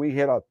see that we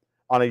hit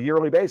on a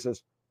yearly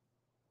basis.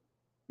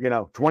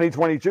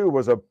 2022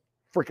 was a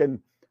freaking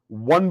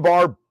one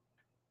bar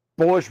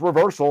bullish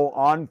reversal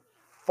on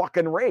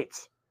fucking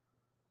rates.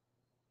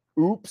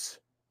 Oops.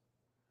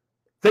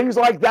 Things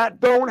like that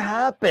don't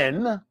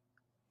happen.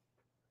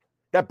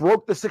 That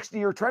broke the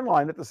 60-year trend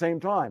line at the same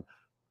time.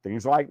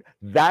 Things like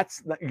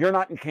you're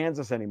not in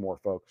Kansas anymore,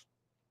 folks.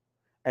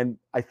 And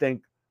I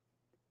think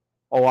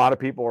a lot of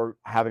people are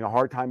having a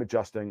hard time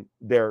adjusting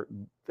and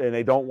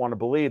they don't want to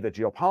believe that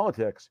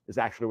geopolitics is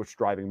actually what's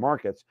driving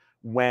markets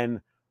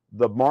when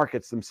the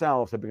markets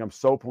themselves have become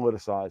so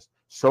politicized,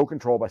 so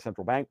controlled by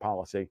central bank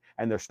policy,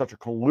 and there's such a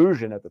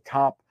collusion at the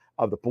top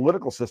of the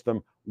political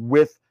system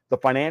with the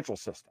financial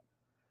system.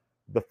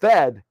 The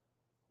Fed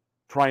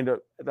trying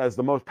to, as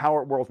the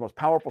world's most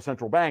powerful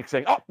central bank,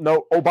 saying, oh,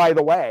 no, oh, by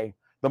the way,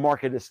 the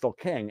market is still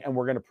king, and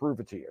we're going to prove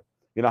it to you.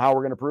 You know how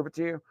we're going to prove it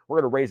to you?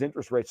 We're going to raise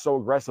interest rates so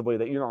aggressively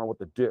that you don't know what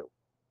to do,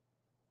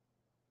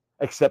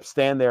 except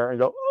stand there and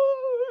go,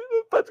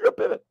 oh, the Fed's going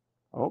to pivot.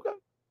 Okay.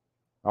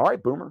 All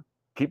right, boomer.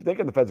 Keep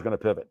thinking the Fed's going to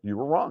pivot. You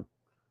were wrong.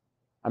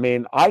 I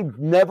mean, I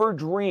never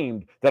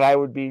dreamed that I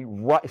would be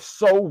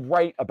so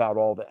right about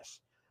all this.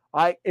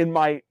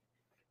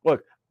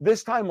 Look,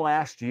 this time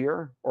last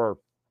year,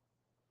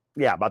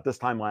 about this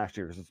time last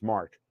year, because it's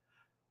March,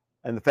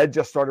 and the Fed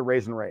just started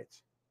raising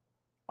rates.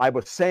 I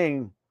was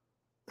saying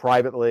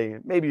privately,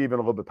 maybe even a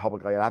little bit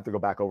publicly, I have to go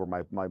back over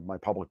my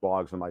public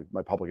blogs and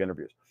my public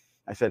interviews.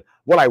 I said,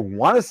 what I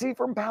want to see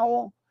from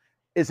Powell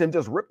is him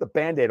just rip the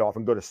Band-Aid off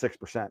and go to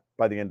 6%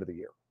 by the end of the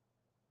year.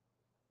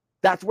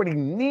 That's what he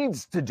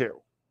needs to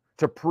do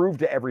to prove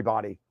to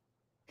everybody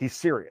he's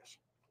serious.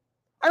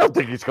 I don't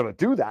think he's going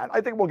to do that. I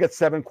think we'll get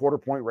 7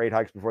 quarter-point rate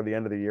hikes before the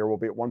end of the year. We'll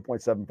be at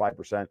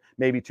 1.75%,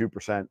 maybe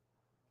 2%.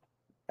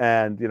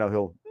 And,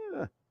 he'll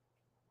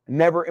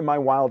never in my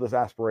wildest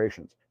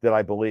aspirations did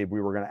I believe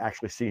we were going to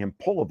actually see him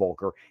pull a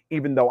Volcker,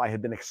 even though I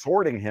had been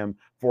exhorting him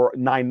for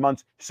 9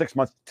 months, 6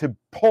 months to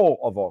pull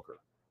a Volcker.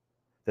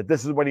 That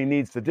this is what he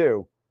needs to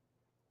do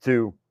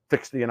to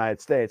fix the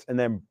United States and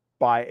then,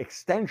 by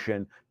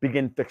extension,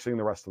 begin fixing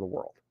the rest of the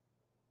world.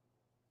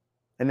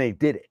 And they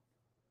did it.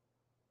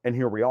 And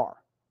here we are.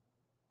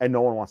 And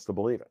no one wants to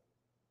believe it.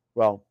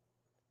 Well,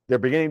 they're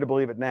beginning to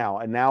believe it now.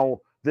 And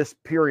now this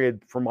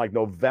period from like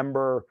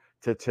November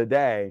to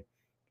today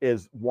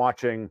is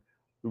watching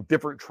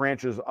different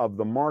tranches of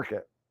the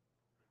market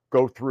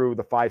go through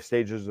the 5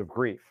 stages of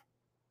grief,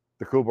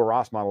 the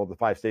Kubler-Ross model of the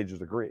 5 stages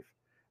of grief.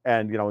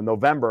 And, in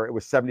November, it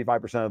was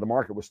 75% of the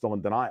market was still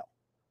in denial.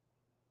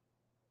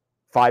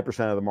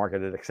 5% of the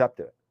market had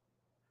accepted it.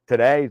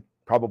 Today,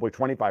 probably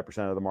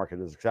 25% of the market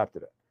has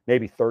accepted it,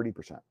 maybe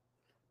 30%.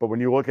 But when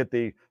you look at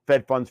the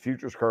Fed funds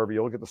futures curve,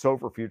 you look at the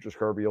SOFR futures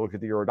curve, you look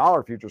at the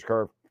Eurodollar futures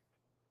curve,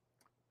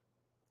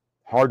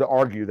 hard to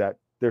argue that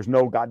there's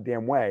no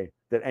goddamn way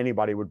that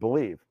anybody would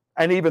believe.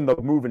 And even the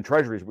move in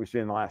treasuries we've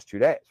seen in the last 2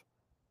 days,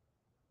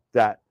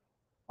 that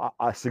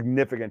a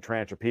significant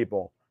tranche of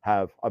people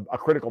have, a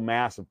critical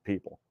mass of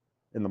people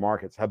in the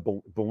markets have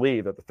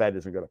believe that the Fed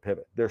isn't going to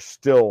pivot. There's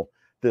still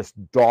this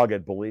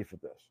dogged belief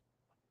of this.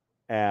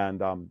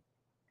 And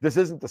this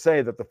isn't to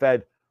say that the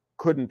Fed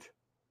couldn't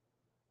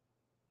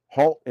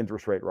halt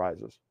interest rate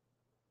rises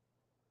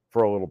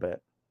for a little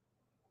bit,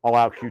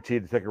 allow QT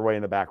to tick away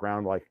in the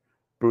background like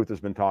Booth has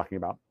been talking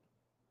about,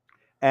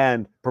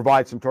 and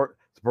provide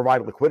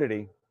provide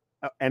liquidity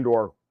and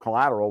or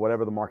collateral,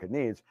 whatever the market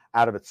needs,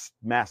 out of its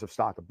massive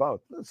stock of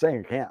both. I'm not saying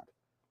it can't.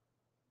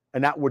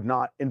 And that would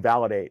not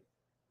invalidate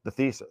the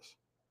thesis.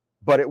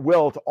 But it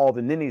will to all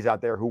the ninnies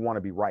out there who want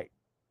to be right,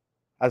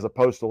 as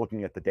opposed to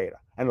looking at the data,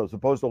 and as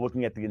opposed to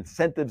looking at the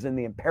incentives and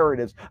the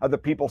imperatives of the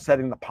people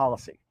setting the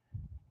policy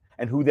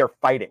and who they're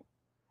fighting,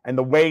 and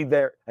the way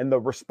and the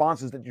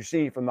responses that you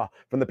see from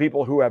the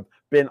people who have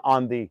been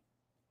on the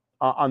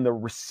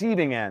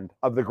receiving end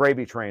of the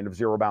gravy train of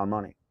zero-bound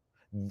money.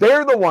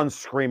 They're the ones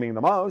screaming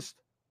the most.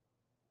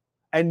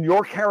 And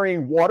you're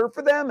carrying water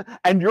for them,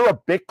 and you're a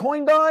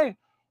Bitcoin guy?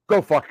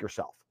 Go fuck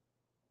yourself.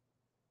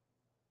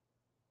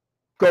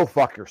 Go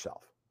fuck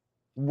yourself.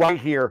 Right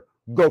here,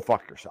 go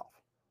fuck yourself.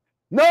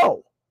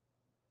 No.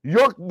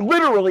 You're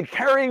literally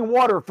carrying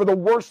water for the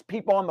worst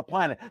people on the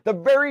planet. The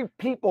very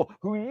people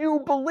who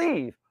you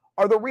believe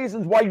are the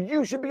reasons why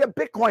you should be a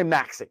Bitcoin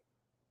maxi.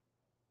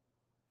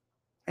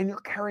 And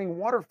you're carrying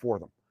water for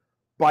them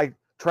by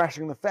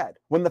trashing the Fed,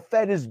 when the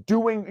Fed is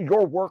doing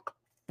your work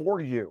for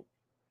you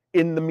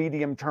in the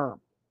medium term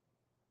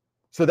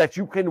so that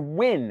you can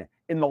win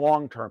in the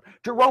long term.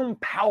 Jerome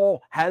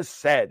Powell has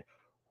said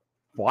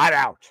flat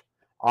out,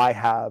 I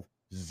have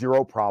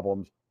zero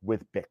problems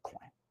with Bitcoin.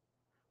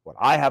 What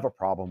I have a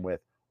problem with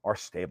are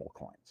stable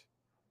coins.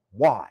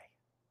 Why?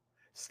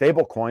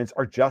 Stable coins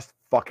are just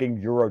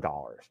fucking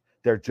Eurodollars.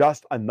 They're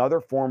just another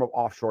form of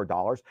offshore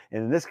dollars.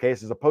 And in this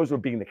case, as opposed to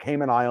being the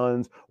Cayman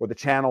Islands or the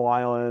Channel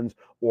Islands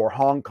or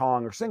Hong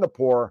Kong or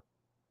Singapore,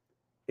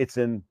 it's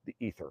in the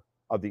ether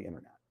of the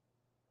internet.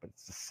 But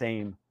it's the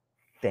same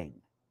thing.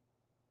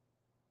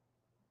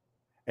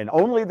 And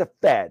only the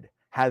Fed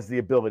has the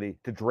ability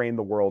to drain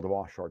the world of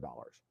offshore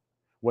dollars.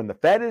 When the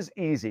Fed is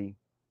easing,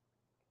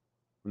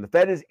 the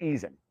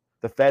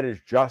Fed is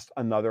just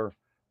another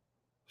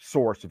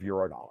source of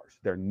Eurodollars.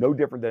 They're no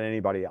different than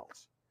anybody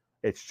else.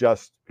 It's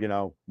just,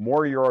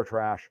 more Euro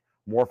trash,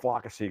 more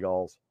flock of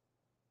seagulls.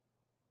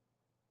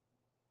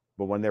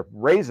 But when they're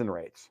raising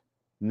rates,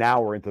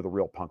 now we're into the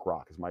real punk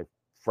rock, as my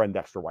friend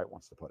Dexter White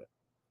wants to put it.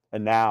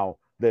 And now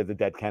they're the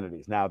dead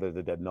Kennedys. Now they're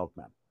the dead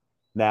milkmen.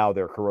 Now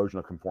they're corrosion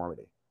of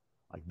conformity.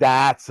 Like,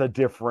 that's a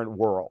different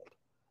world.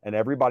 And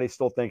everybody's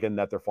still thinking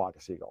that they're flock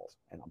of seagulls.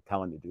 And I'm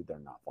telling you, dude, they're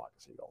not flock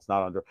of seagulls.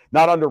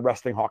 Not under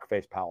resting hawk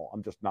face Powell.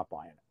 I'm just not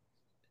buying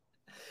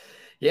it.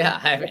 Yeah,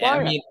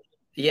 I mean,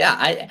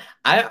 Yeah,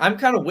 I'm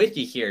kind of with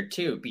you here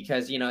too,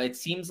 because it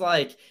seems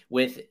like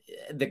with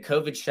the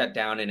COVID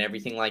shutdown and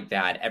everything like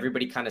that,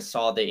 everybody kind of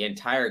saw the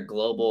entire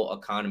global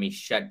economy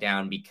shut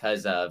down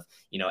because of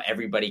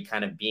everybody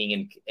kind of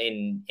being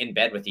in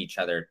bed with each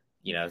other,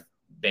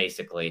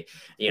 basically,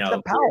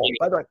 Except Powell,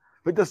 by the way.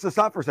 But just to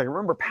stop for a second,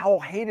 remember Powell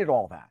hated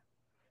all that.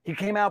 He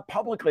came out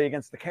publicly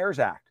against the CARES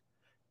Act.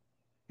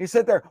 He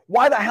said there,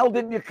 why the hell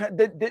didn't you?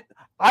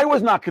 I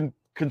was not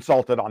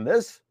consulted on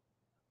this.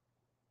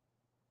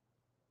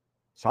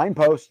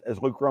 Signpost,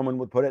 as Luke Roman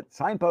would put it,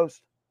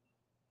 signpost.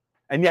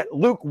 And yet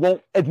Luke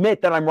won't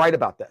admit that I'm right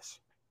about this.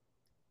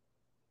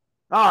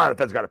 The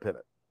Fed's got to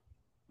pivot.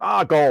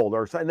 Gold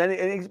or something.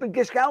 And he's been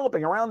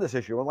galloping around this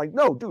issue. I'm like,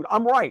 no, dude,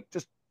 I'm right.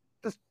 Just,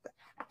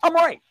 I'm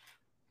right.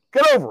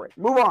 Get over it.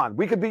 Move on.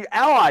 We could be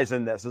allies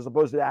in this as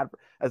opposed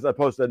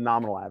to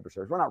nominal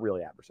adversaries. We're not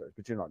really adversaries,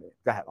 but you know what I mean.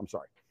 Go ahead. I'm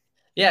sorry.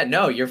 Yeah,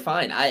 no, you're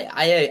fine.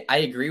 I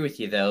agree with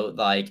you though.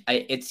 Like,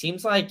 it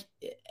seems like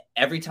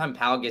every time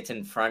Powell gets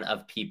in front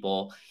of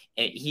people,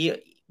 he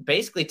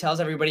basically tells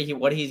everybody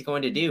what he's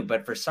going to do,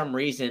 but for some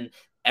reason,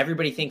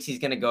 everybody thinks he's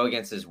going to go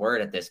against his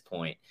word at this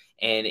point.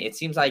 And it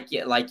seems like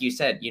you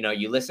said,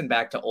 you listen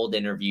back to old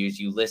interviews,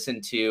 you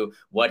listen to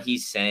what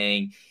he's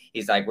saying.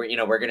 He's like, we're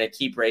going to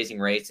keep raising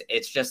rates.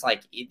 It's just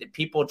like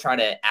people try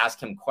to ask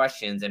him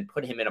questions and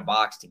put him in a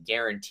box to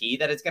guarantee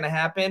that it's going to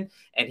happen,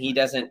 and he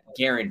doesn't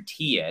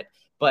guarantee it.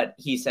 But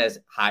he says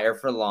higher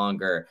for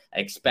longer,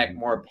 expect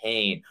more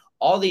pain,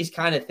 all these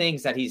kind of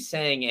things that he's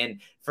saying. And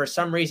for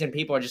some reason,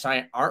 people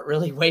aren't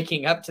really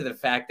waking up to the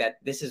fact that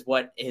this is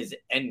what his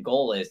end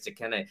goal is, to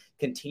kind of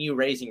continue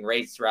raising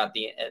rates throughout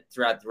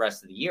the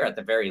rest of the year at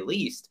the very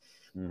least.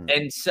 Mm-hmm.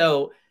 And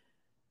so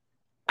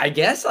I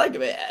guess like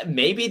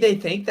maybe they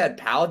think that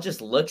Powell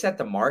just looks at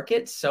the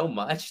market so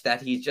much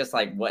that he's just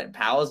like, what,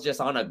 Powell's just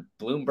on a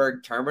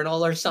Bloomberg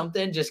terminal or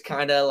something, just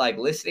kind of like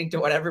listening to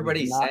what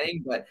everybody's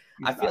saying. But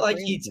I feel like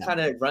he's kind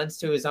of runs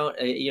to his own,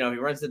 he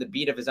runs to the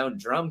beat of his own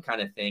drum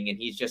kind of thing. And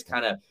he's just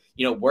kind of,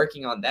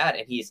 working on that.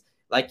 And he's,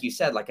 like you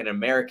said, like an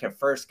America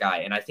first guy.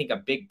 And I think a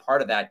big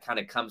part of that kind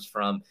of comes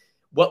from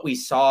what we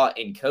saw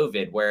in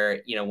COVID,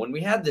 where, when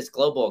we had this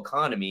global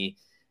economy,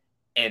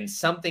 and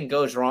something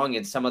goes wrong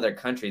in some other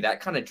country, that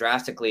kind of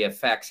drastically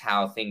affects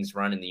how things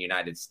run in the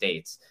United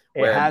States.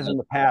 It has in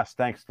the past,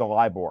 thanks to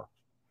LIBOR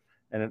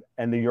and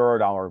the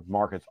Eurodollar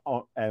markets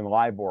and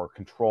LIBOR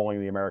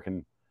controlling the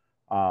American,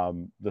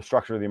 the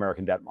structure of the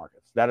American debt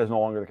markets. That is no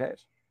longer the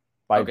case.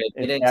 By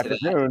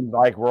afternoon,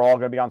 like we're all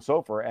going to be on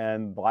SOFR,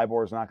 and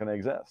LIBOR is not going to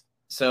exist.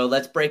 So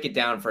let's break it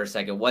down for a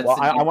second.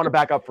 I want to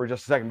back up for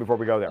just a second before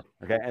we go there.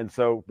 Okay. And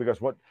so because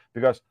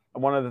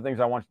one of the things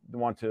I want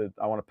to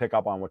pick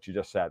up on what you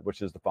just said,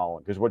 which is the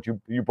following, because what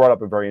you brought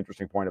up a very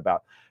interesting point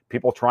about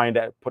people trying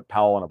to put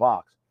Powell in a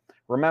box.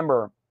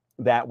 Remember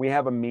that we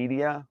have a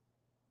media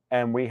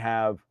and we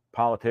have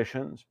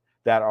politicians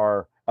that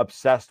are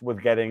obsessed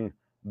with getting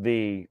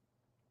the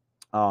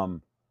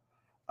soundbite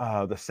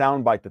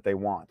that they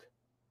want,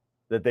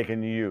 that they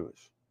can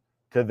use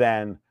to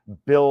then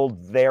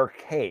build their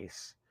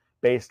case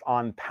based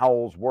on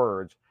Powell's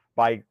words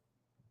by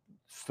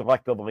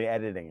selectively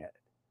editing it.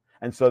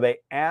 And so they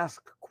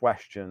ask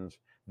questions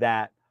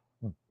that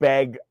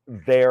beg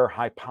their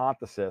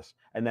hypothesis,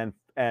 and then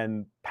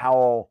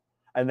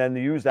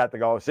they use that to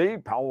go, see,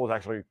 Powell was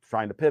actually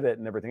trying to pivot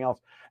and everything else.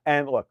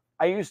 And look,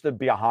 I used to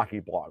be a hockey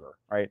blogger,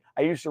 right?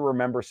 I used to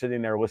remember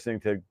sitting there listening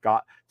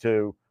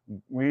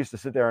we used to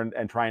sit there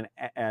and try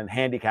and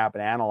handicap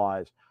and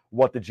analyze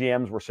what the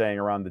GMs were saying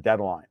around the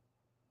deadline,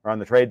 around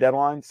the trade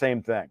deadline.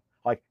 Same thing.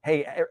 Like,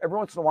 hey, every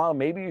once in a while,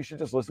 maybe you should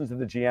just listen to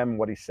the GM and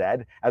what he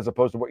said, as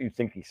opposed to what you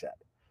think he said.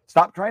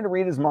 Stop trying to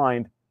read his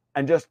mind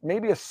and just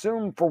maybe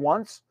assume for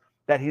once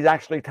that he's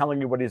actually telling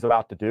you what he's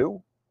about to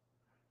do.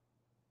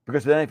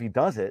 Because then if he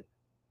does it,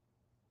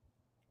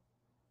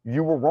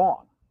 you were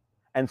wrong.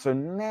 And so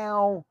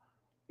now,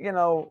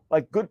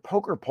 like good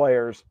poker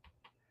players,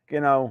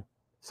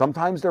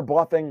 sometimes they're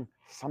bluffing,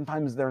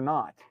 sometimes they're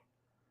not.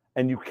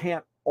 And you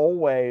can't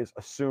always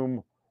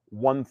assume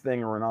one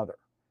thing or another.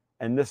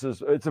 And it's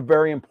a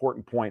very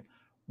important point.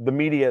 The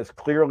media is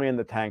clearly in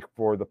the tank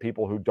for the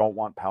people who don't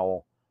want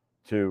Powell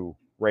to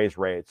raise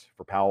rates,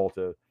 for Powell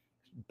to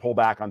pull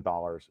back on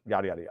dollars,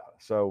 yada, yada, yada.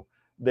 So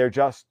they're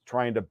just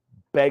trying to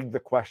beg the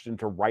question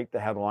to write the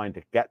headline,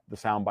 to get the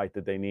soundbite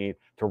that they need,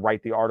 to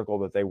write the article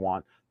that they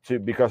want to,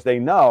 because they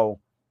know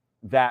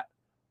that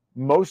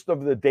most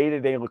of the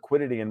day-to-day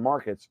liquidity in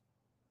markets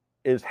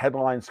is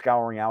headline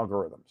scouring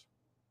algorithms.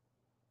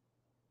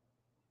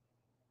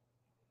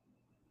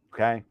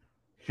 Okay?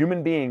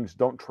 Human beings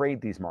don't trade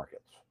these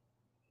markets.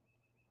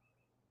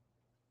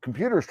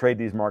 Computers trade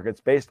these markets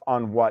based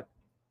on what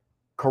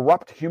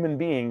corrupt human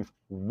beings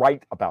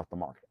write about the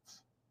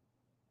markets.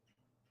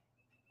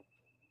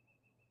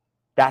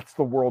 That's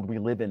the world we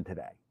live in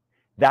today.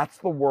 That's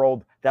the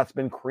world that's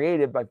been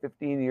created by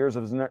 15 years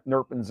of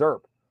NERP and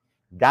ZERP.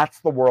 That's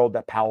the world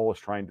that Powell is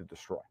trying to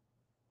destroy.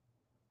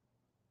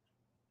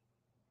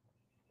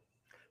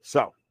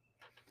 So,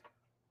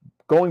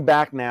 going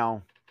back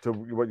now to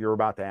what you're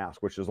about to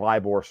ask, which is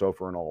LIBOR,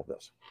 SOFR, and all of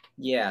this.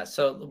 Yeah.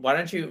 So why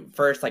don't you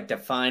first like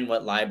define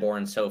what LIBOR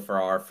and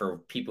SOFR are for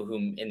people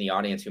who in the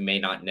audience who may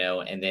not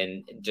know, and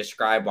then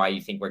describe why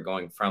you think we're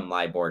going from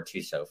LIBOR to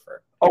SOFR.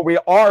 Oh, we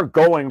are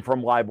going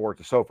from LIBOR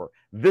to SOFR.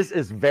 This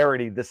is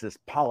verity. This is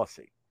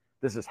policy.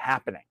 This is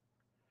happening.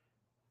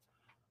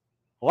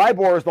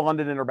 LIBOR is the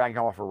London Interbank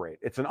Offer Rate.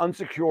 It's an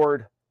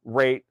unsecured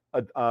rate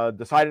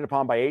decided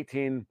upon by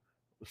 18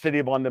 City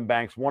of London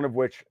banks, one of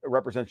which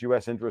represents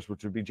U.S. interests,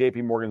 which would be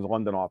J.P. Morgan's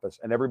London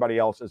office, and everybody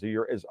else is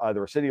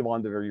either a City of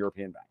London or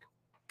European bank.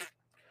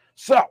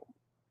 So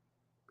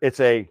it's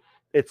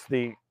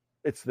the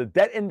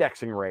debt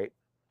indexing rate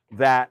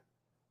that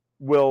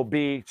will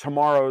be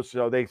tomorrow's.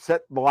 So they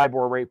set the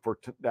LIBOR rate for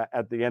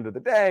at the end of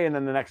the day, and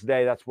then the next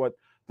day that's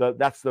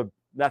the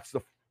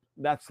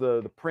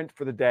print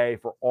for the day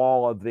for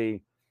all of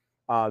the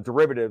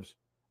derivatives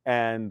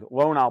and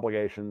loan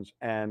obligations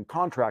and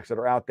contracts that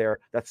are out there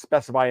that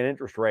specify an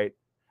interest rate,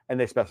 and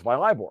they specify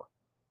LIBOR.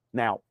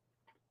 Now,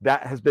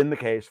 that has been the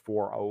case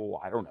for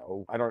I don't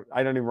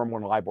even remember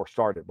when LIBOR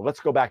started, but let's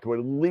go back to at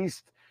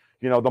least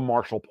the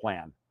Marshall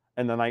Plan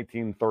in the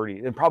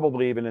 1930s, and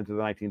probably even into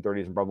the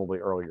 1930s, and probably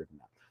earlier than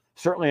that.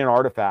 Certainly an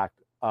artifact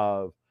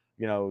of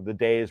the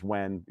days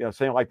when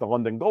something like the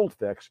London Gold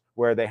Fix,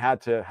 where they had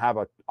to have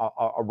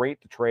a rate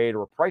to trade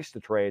or a price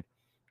to trade,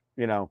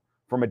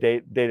 from a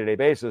day-to-day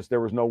basis. There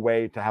was no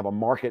way to have a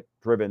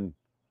market-driven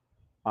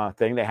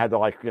thing. They had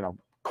to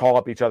call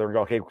up each other and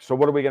go, okay, so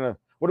what are we gonna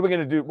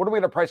do? What are we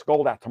gonna price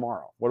gold at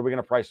tomorrow? What are we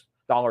gonna price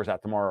dollars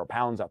at tomorrow?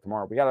 Pounds at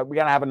tomorrow? We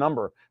gotta have a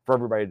number for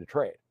everybody to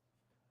trade.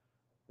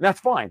 And that's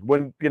fine.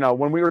 When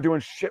we were doing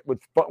shit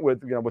with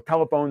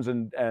telephones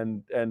and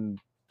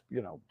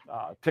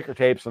ticker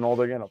tapes and all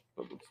the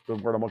the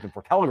word I'm looking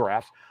for,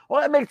 telegraphs.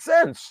 Well, that makes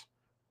sense.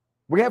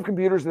 We have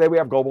computers today. We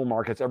have global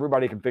markets.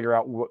 Everybody can figure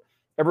out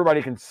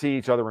everybody can see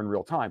each other in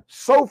real time.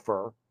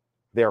 SOFR,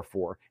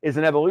 therefore, is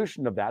an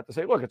evolution of that to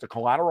say, look, it's a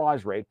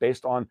collateralized rate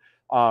based on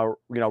overnight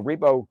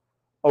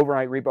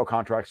repo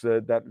contracts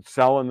that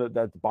sell and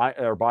that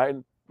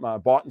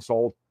bought and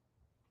sold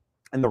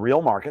in the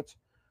real markets,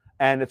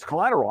 and it's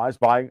collateralized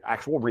by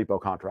actual repo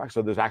contracts.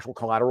 So there's actual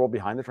collateral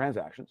behind the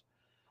transactions,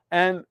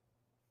 and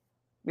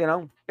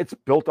it's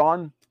built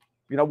on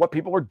what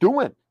people are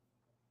doing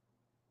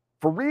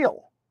for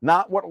real.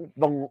 Not what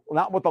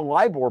the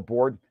LIBOR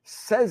board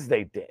says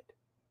they did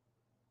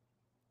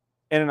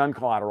in an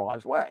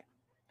uncollateralized way.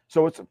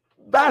 So it's a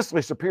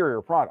vastly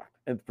superior product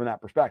from that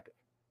perspective.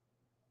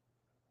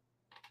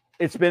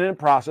 It's been in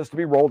process to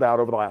be rolled out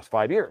over the last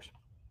 5 years.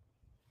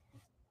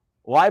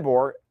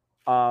 LIBOR,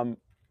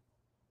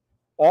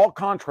 all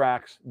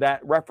contracts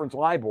that reference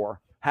LIBOR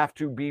have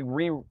to be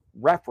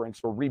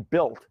re-referenced or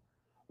rebuilt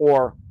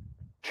or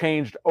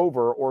changed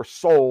over or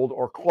sold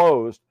or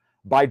closed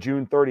by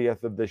June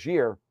 30th of this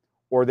year,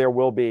 or then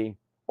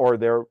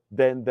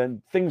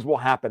things will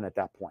happen at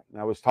that point.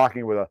 And I was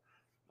talking with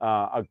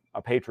a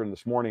patron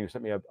this morning who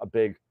sent me a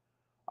big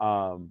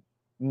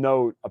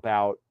note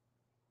about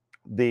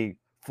the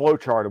flow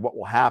chart of what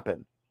will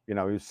happen. He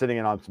was sitting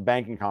in on some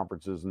banking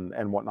conferences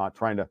and whatnot,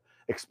 trying to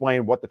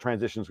explain what the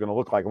transition is going to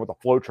look like and what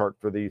the flow chart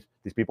for these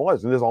people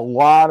is. And there's a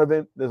lot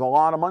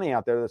of money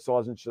out there that still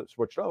hasn't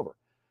switched over.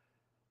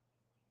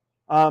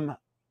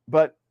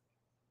 But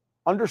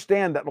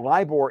understand that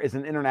LIBOR is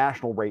an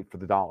international rate for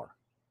the dollar.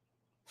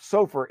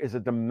 SOFR is a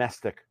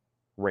domestic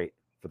rate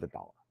for the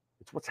dollar.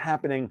 It's what's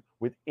happening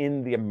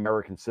within the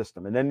American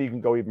system. And then you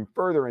can go even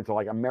further into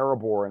like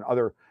Ameribor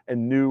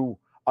and new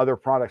other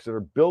products that are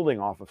building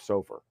off of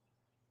SOFR,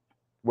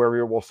 where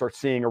we will start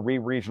seeing a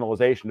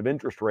re-regionalization of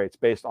interest rates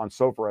based on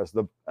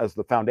SOFR as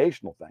the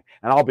foundational thing.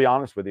 And I'll be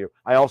honest with you,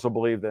 I also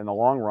believe that in the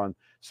long run,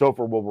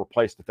 SOFR will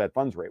replace the Fed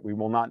funds rate. We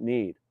will not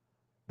need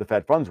the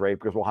Fed funds rate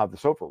because we'll have the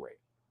SOFR rate.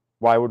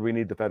 Why would we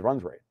need the Fed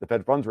funds rate? The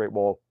Fed funds rate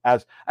will,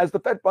 as the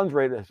Fed funds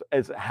rate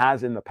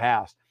has in the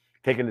past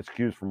taken its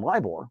cues from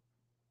LIBOR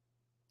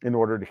in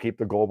order to keep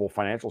the global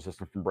financial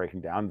system from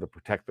breaking down, to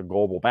protect the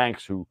global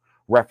banks who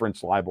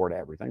reference LIBOR to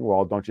everything.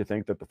 Well, don't you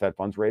think that the Fed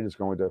funds rate is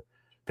going to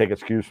take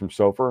its cues from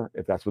SOFR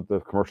if that's what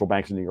the commercial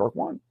banks in New York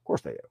want? Of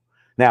course they do.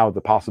 Now,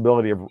 the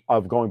possibility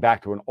of going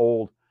back to an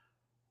old,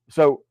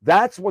 so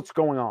that's what's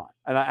going on.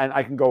 And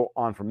I can go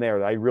on from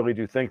there. I really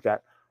do think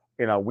that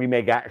we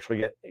may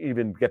actually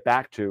get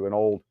back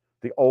to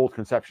the old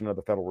conception of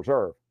the Federal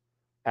Reserve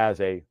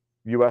as a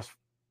U.S.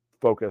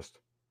 focused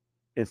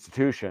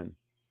institution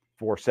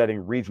for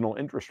setting regional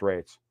interest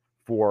rates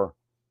for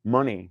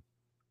money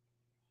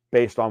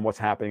based on what's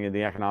happening in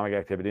the economic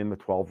activity in the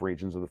 12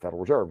 regions of the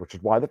Federal Reserve, which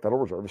is why the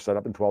Federal Reserve is set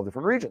up in 12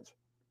 different regions.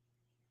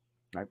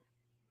 Right.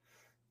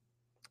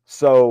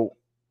 So,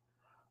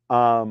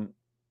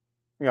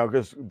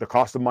 because the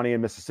cost of money in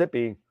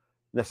Mississippi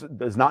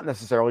is not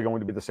necessarily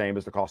going to be the same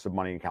as the cost of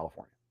money in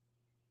California.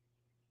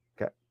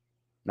 Okay.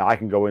 Now I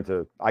can go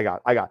into, I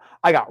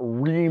got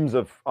reams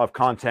of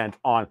content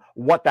on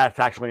what that's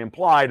actually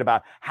implied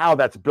about how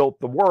that's built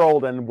the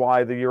world and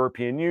why the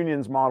European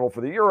Union's model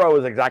for the euro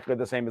is exactly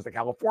the same as the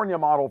California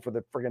model for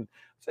the friggin',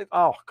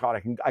 oh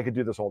God, I could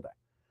do this all day.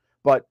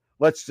 But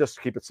let's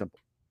just keep it simple.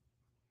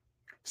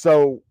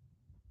 So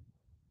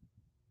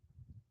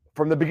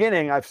from the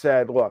beginning, I've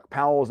said, look,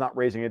 Powell is not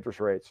raising interest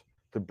rates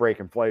to break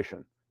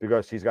inflation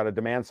because he's got a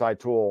demand side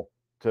tool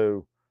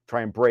to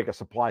try and break a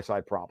supply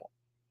side problem.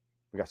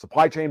 We got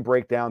supply chain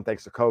breakdown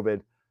thanks to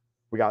COVID.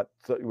 We got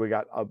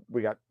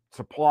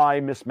supply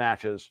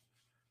mismatches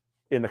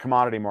in the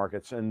commodity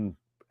markets and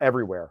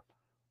everywhere.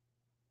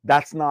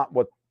 That's not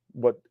what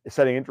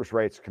setting interest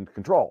rates can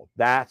control.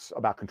 That's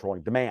about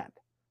controlling demand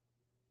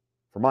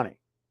for money.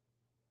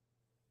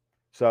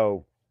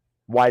 So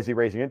why is he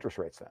raising interest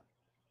rates then?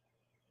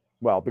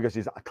 Well, because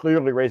he's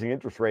clearly raising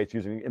interest rates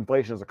using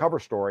inflation as a cover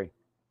story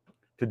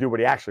to do what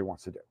he actually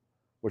wants to do,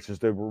 which is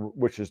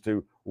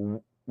to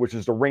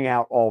wring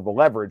out all the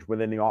leverage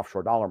within the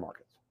offshore dollar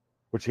markets,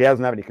 which he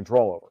doesn't have any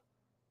control over,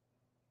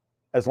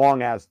 as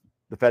long as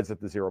the Fed's at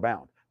the zero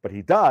bound. But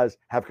he does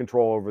have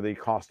control over the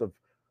cost of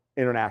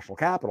international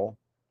capital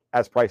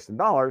as priced in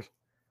dollars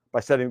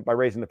by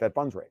raising the Fed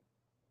funds rate,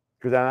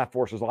 because then that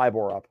forces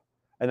LIBOR up,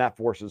 and that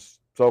forces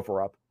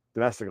SOFR up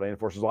domestically, and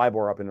forces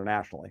LIBOR up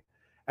internationally,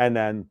 and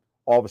then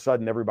all of a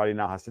sudden everybody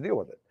now has to deal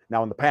with it.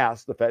 Now, in the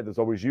past, the Fed has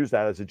always used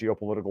that as a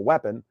geopolitical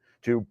weapon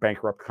to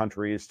bankrupt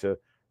countries, to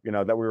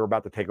that we were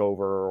about to take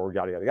over, or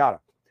yada yada yada.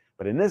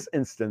 But in this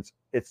instance,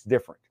 it's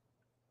different.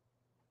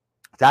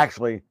 It's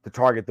actually to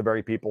target the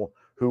very people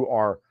who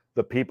are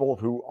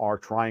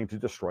trying to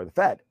destroy the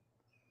Fed,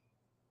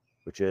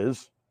 which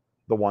is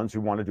the ones who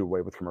want to do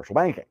away with commercial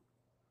banking,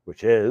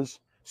 which is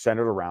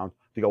centered around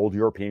the old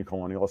European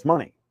colonialist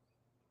money.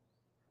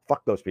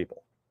 Fuck those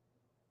people.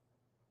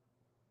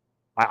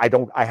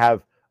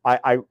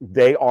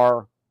 They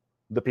are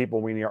the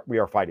people we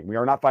are fighting. We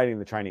are not fighting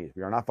the Chinese.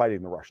 We are not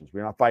fighting the Russians.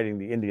 We are not fighting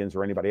the Indians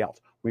or anybody else.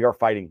 We are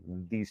fighting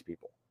these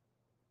people.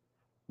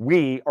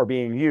 We are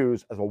being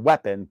used as a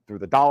weapon through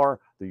the dollar,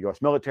 the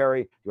U.S.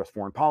 military, U.S.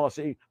 foreign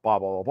policy, blah,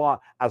 blah, blah, blah,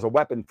 as a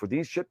weapon for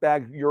these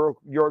shitbag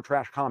Euro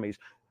trash commies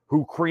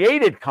who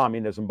created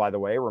communism, by the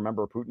way.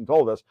 Remember, Putin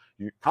told us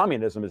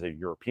communism is a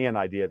European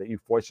idea that you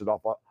foisted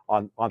off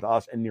onto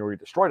us and nearly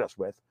destroyed us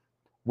with.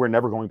 We're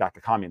never going back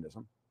to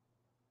communism.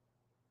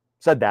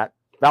 Said that.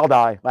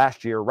 Valdai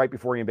last year, right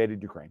before he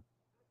invaded Ukraine.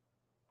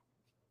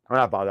 Or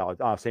not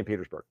Valdai, St.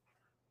 Petersburg.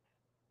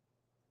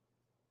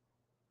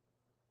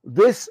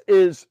 This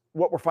is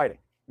what we're fighting.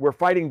 We're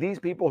fighting these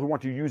people who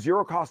want to use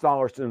zero-cost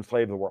dollars to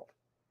enslave the world,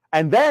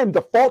 and then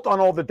default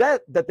on all the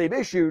debt that they've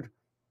issued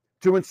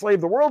to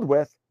enslave the world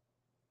with,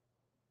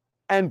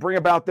 and bring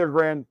about their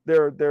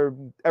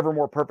ever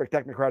more perfect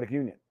technocratic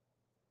union.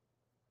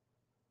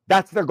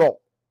 That's their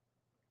goal.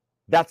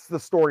 That's the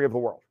story of the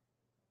world.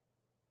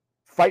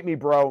 Fight me,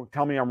 bro.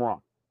 Tell me I'm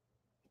wrong.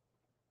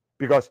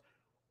 Because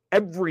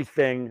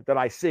everything that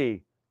I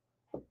see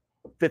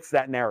fits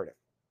that narrative,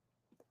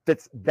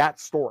 fits that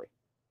story.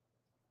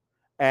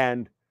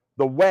 And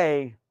the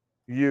way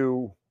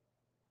you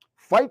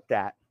fight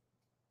that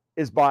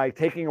is by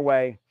taking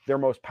away their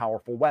most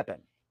powerful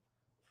weapon.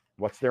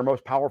 What's their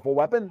most powerful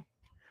weapon?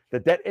 The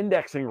debt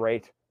indexing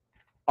rate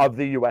of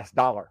the US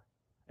dollar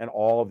and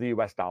all of the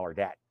US dollar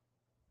debt.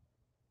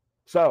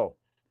 So,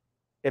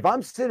 if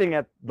I'm sitting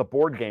at the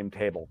board game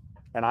table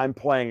and I'm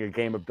playing a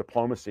game of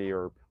diplomacy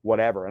or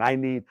whatever, and I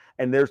need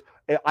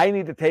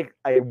to take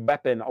a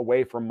weapon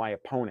away from my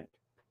opponent,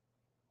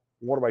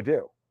 what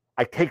do?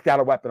 I take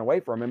that weapon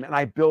away from him and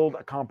I build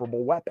a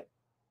comparable weapon.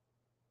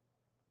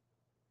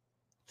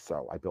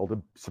 So I build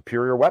a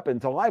superior weapon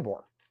to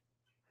LIBOR,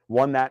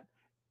 one that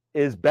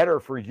is better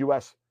for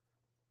U.S.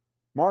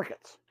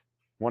 markets,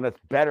 one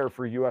that's better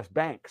for U.S.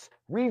 banks,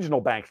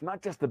 regional banks,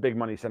 not just the big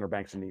money center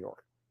banks in New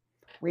York.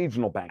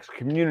 Regional banks,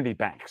 community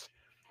banks,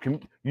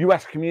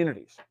 U.S.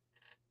 communities.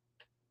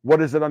 What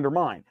does it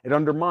undermine? It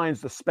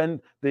undermines the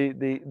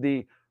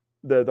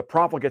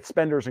profligate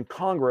spenders in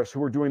Congress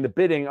who are doing the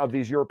bidding of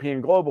these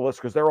European globalists,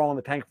 because they're all in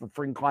the tank for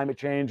freaking climate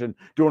change and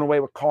doing away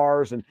with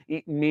cars and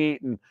eating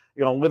meat and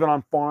living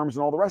on farms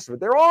and all the rest of it.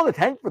 They're all in the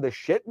tank for this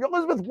shit.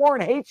 Elizabeth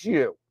Warren hates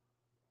you.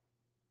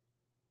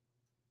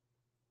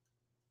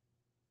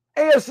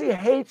 AOC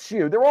hates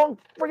you. They're all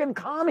friggin'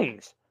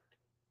 commies.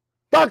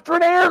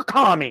 Doctrinaire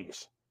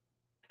commies.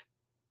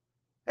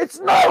 It's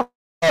not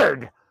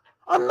hard.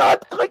 I'm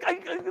not like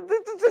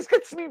this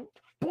gets me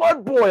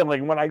blood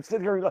boiling when I sit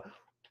here and go,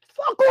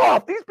 fuck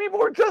off. These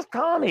people are just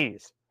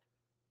commies.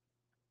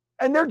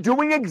 And they're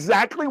doing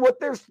exactly what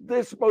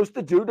they're supposed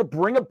to do to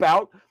bring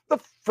about their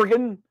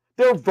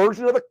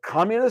version of the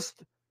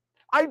communist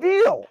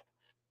ideal.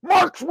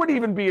 Marx would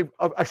even be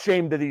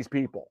ashamed of these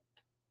people.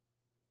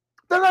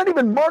 They're not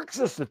even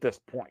Marxists at this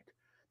point.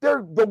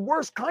 They're the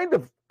worst kind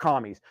of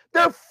commies.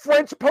 They're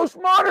French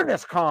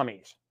postmodernist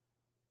commies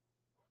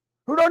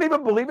who don't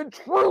even believe in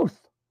truth,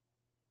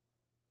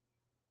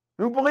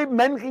 who believe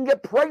men can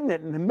get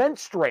pregnant and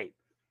menstruate.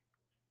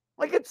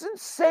 Like, it's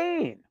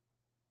insane.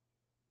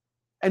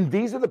 And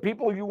these are the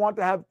people you want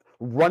to have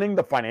running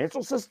the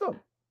financial system?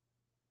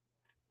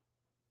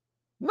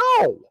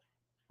 No.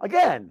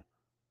 Again,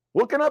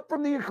 looking up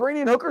from the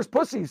Ukrainian hooker's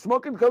pussy,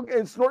 smoking coke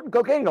and snorting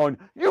cocaine, going,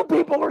 you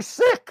people are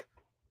sick.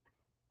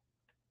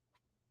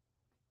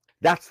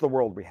 That's the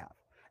world we have.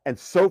 And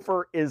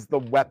SOFR is the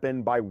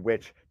weapon by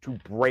which to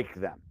break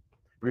them,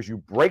 because you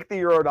break the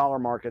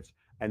Eurodollar markets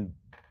and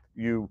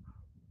you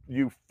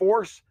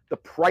force the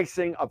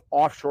pricing of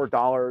offshore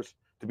dollars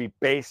to be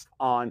based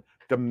on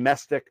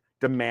domestic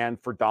demand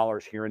for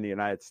dollars here in the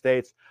United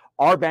States.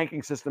 Our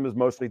banking system is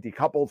mostly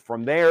decoupled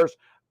from theirs.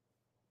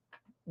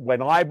 When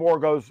LIBOR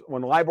goes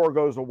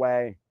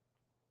away,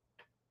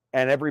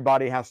 and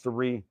everybody has to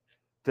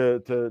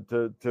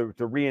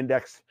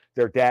reindex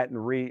their debt and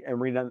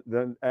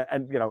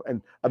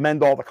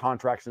amend all the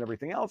contracts and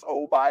everything else.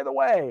 Oh, by the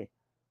way,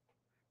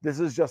 this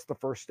is just the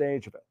first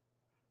stage of it.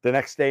 The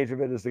next stage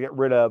of it is to get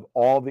rid of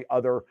all the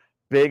other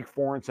big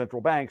foreign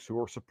central banks who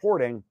are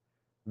supporting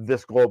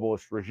this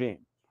globalist regime.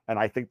 And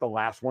I think the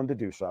last one to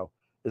do so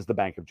is the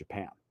Bank of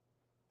Japan.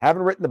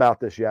 Haven't written about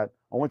this yet,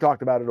 only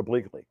talked about it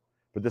obliquely.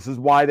 But this is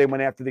why they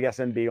went after the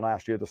SNB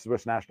last year, the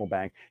Swiss National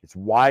Bank. It's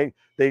why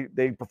they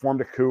performed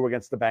a coup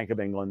against the Bank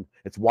of England.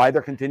 It's why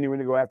they're continuing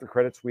to go after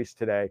Credit Suisse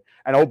today.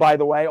 And oh, by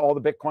the way, all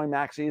the Bitcoin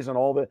maxis and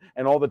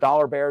all the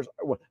dollar bears,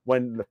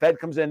 when the Fed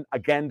comes in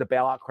again to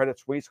bail out Credit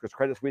Suisse, because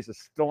Credit Suisse is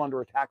still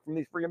under attack from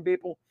these freaking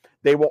people,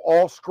 they will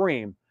all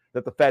scream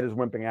that the Fed is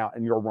wimping out,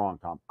 and you're wrong,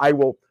 Tom. I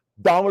will,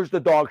 dollars to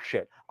dog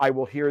shit. I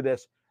will hear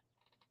this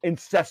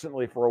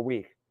incessantly for a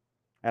week,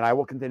 and I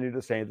will continue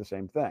to say the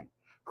same thing.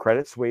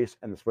 Credit Suisse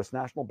and the Swiss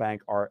National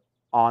Bank are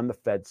on the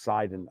Fed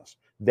side in this.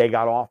 They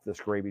got off this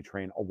gravy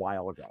train a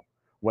while ago.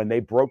 When they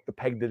broke the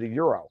peg to the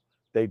euro,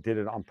 they did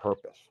it on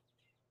purpose.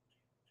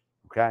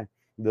 Okay?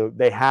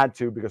 They had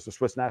to, because the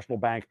Swiss National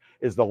Bank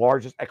is the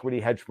largest equity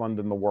hedge fund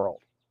in the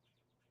world.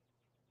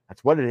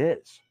 That's what it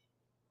is.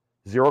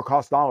 Zero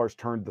cost dollars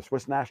turned the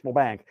Swiss National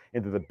Bank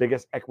into the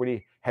biggest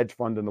equity hedge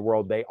fund in the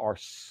world. They are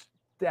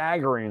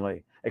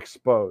staggeringly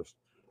exposed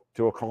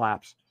to a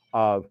collapse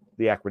of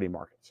the equity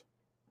markets.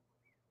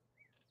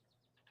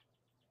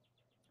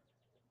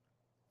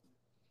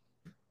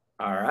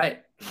 All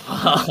right.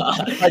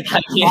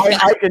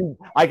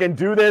 I can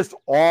do this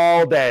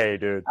all day,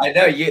 dude. I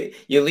know you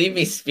leave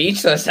me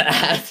speechless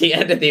at the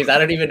end of these. I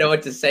don't even know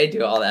what to say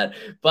to all that.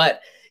 But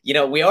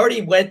we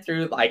already went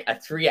through like a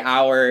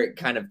 3-hour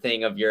kind of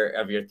thing of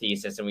your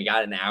thesis, and we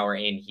got an hour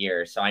in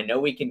here. So I know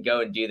we can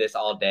go and do this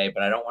all day,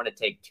 but I don't want to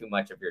take too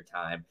much of your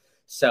time.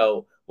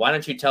 So why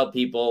don't you tell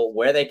people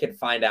where they can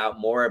find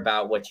out more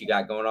about what you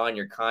got going on,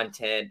 your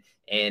content,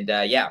 and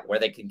where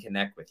they can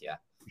connect with you.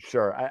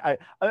 Sure. I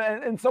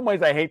in some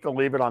ways I hate to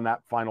leave it on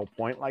that final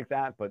point like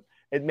that, but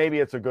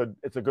it's a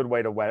good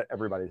way to whet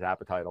everybody's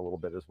appetite a little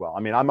bit as well. I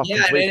mean, I'm a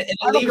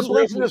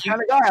completionist kind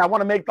of guy. I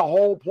want to make the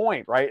whole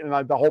point, right?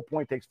 And the whole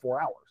point takes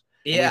 4 hours.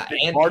 Yeah,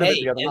 and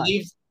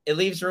it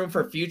leaves room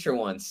for future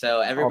ones. So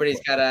everybody's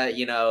gotta,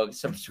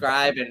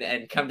 subscribe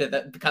and come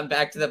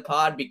back to the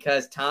pod,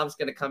 because Tom's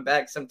gonna come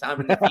back sometime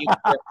in the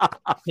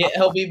future.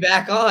 He'll be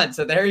back on.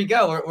 So there you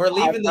go. We're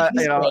leaving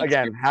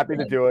again, happy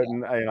to do it,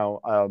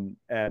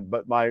 and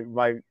but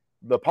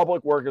the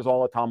public work is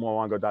all at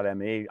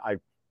tomluongo.me. I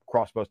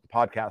cross post the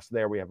podcast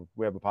there. We have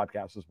a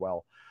podcast as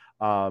well.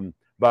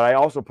 But I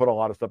also put a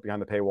lot of stuff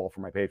behind the paywall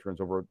for my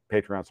patrons over at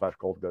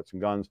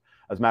Patreon/GoldGoatsAndGuns.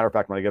 As a matter of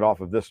fact, when I get off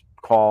of this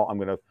call, I'm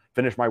going to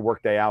finish my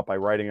workday out by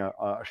writing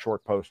a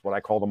short post, what I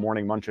call the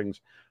morning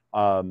munchings,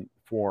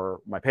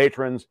 for my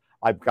patrons.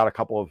 I've got a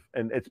couple of,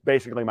 and it's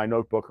basically my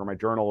notebook or my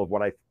journal of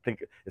what I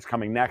think is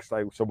coming next.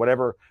 So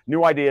whatever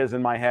new ideas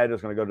in my head is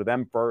going to go to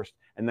them first,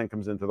 and then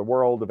comes into the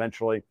world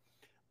eventually.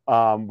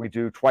 We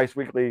do twice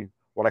weekly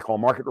what I call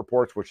market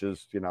reports, which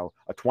is,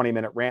 a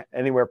 20-minute rant,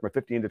 anywhere from a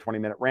 15 to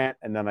 20-minute rant.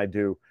 And then I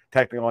do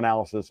technical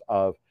analysis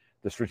of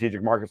the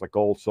strategic markets like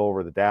gold,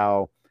 silver, the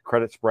Dow,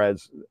 credit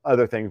spreads,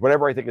 other things,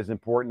 whatever I think is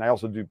important. I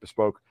also do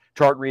bespoke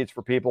chart reads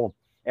for people.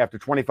 After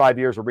 25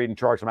 years of reading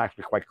charts, I'm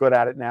actually quite good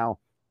at it now.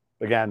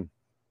 Again,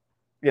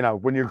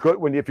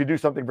 if you do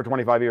something for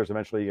 25 years,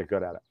 eventually you get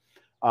good at it.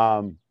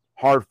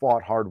 Hard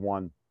fought, hard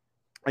won,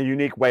 a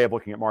unique way of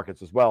looking at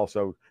markets as well.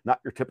 So not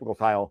your typical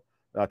style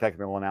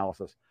technical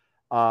analysis.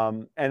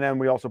 And then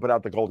we also put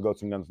out the Gold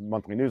Goats and Guns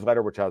monthly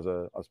newsletter, which has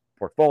a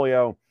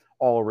portfolio,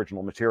 all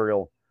original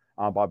material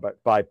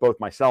by both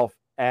myself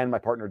and my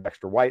partner,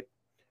 Dexter White,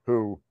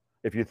 who,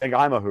 if you think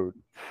I'm a hoot,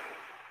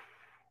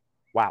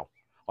 wow.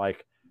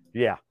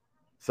 Yeah.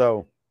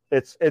 So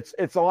it's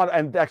a lot.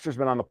 And Dexter's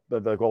been on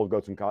the Gold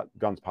Goats and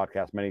Guns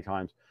podcast many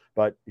times,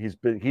 but he's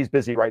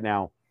busy right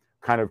now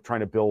kind of trying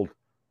to build,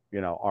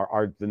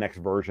 the next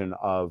version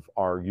of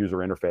our user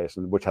interface,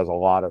 and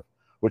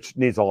which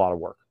needs a lot of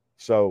work.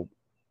 So,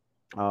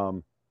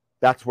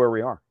 that's where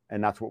we are,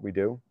 and that's what we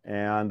do.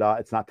 And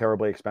it's not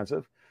terribly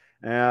expensive.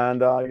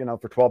 And,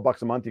 for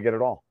 $12 a month, you get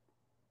it all.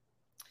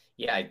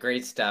 Yeah,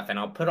 great stuff. And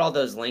I'll put all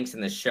those links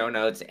in the show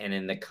notes and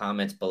in the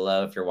comments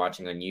below if you're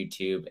watching on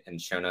YouTube,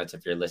 and show notes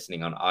if you're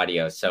listening on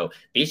audio. So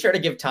be sure to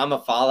give Tom a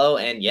follow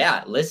and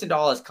listen to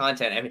all his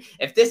content. I mean,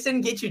 if this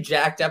didn't get you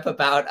jacked up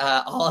about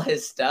all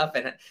his stuff,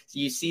 and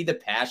you see the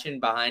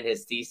passion behind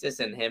his thesis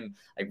and him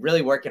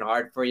really working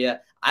hard for you,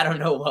 I don't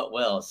know what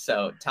will.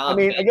 So Tom,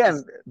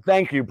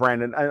 thank you,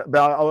 Brandon.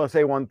 But I'll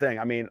say one thing.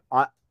 I mean,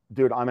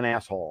 dude, I'm an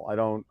asshole. I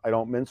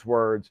don't mince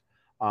words.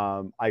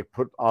 I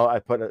put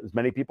as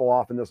many people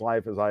off in this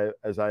life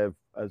as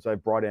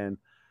I've brought in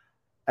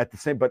at the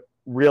same, but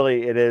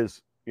really it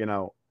is,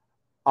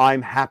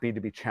 I'm happy to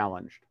be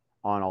challenged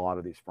on a lot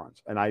of these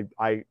fronts. And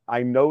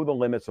I know the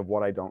limits of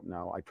what I don't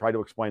know. I tried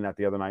to explain that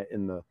the other night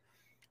in the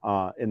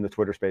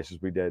Twitter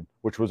spaces we did,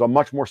 which was a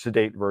much more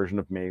sedate version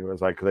of me. It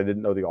was like, cause I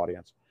didn't know the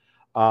audience.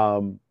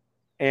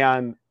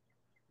 And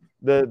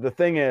the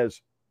thing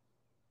is,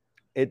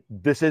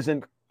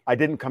 I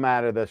didn't come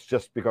out of this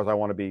just because I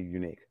want to be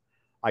unique.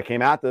 I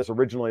came at this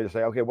originally to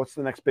say, okay, what's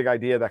the next big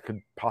idea that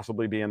could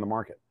possibly be in the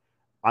market?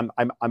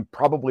 I'm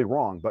probably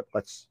wrong, but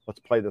let's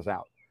play this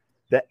out.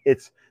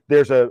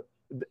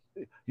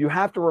 You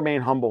have to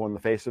remain humble in the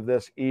face of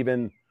this,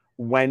 even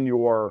when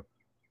you're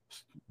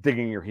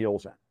digging your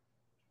heels in,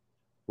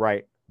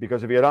 right?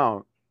 Because if you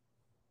don't,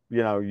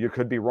 you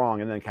could be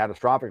wrong and then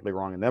catastrophically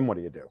wrong. And then what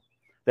do you do?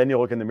 Then you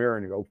look in the mirror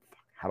and you go,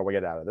 how do I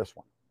get out of this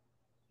one?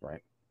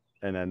 Right.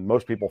 And then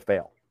most people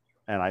fail.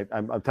 And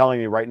I'm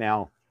telling you right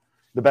now,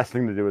 the best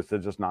thing to do is to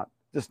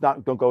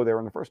don't go there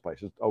in the first place.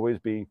 Just always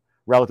be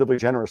relatively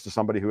generous to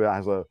somebody who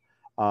has a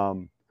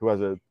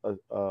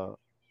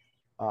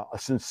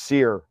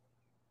sincere,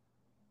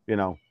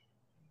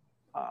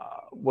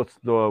 what's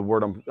the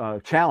word?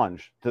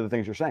 Challenge to the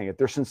things you're saying. If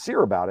they're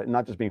sincere about it and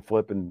not just being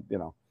flip and,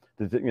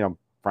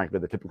 frankly,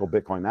 the typical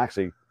Bitcoin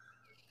maxi,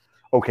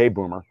 okay,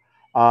 boomer.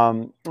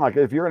 Like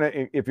if you're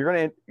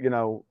gonna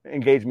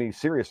engage me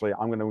seriously,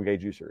 I'm gonna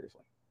engage you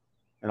seriously,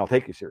 and I'll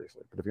take you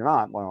seriously. But if you're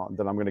not, well,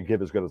 then I'm gonna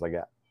give as good as I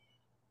get,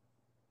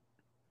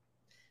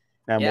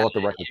 and Yeah. we'll let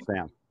the record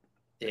stand.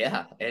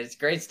 Yeah, it's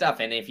great stuff.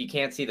 And if you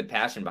can't see the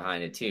passion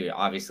behind it too,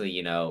 obviously,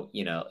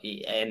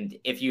 and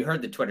if you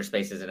heard the Twitter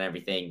spaces and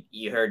everything,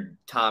 you heard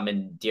Tom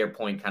and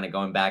Deerpoint kind of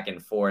going back and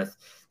forth.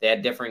 They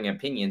had differing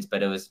opinions,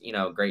 but it was,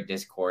 great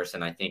discourse.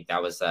 And I think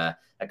that was a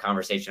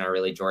conversation I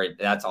really enjoyed.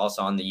 That's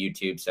also on the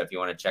YouTube. So if you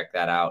want to check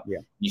that out,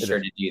 be sure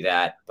to do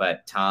that.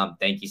 But Tom,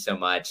 thank you so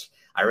much.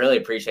 I really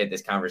appreciate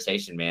this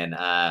conversation, man.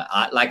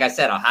 Like I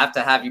said, I'll have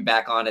to have you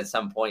back on at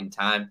some point in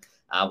time.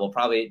 We'll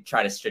probably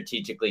try to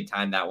strategically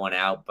time that one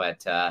out,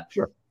 but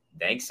Sure.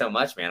 Thanks so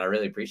much, man. I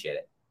really appreciate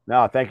it.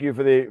 No, thank you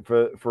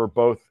for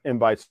both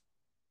invites.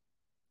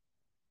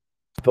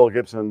 Phil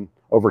Gibson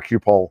over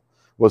QPOL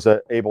was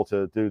able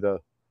to do the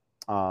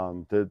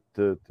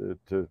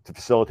to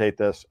facilitate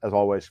this as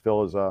always.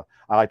 Phil is I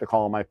like to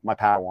call him my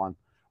Padawan,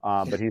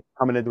 but he's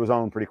coming into his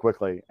own pretty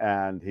quickly,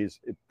 and he's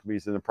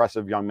an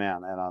impressive young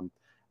man.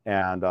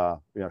 And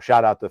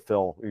shout out to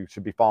Phil. You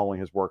should be following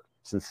his work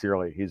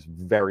sincerely. He's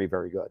very,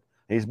 very good.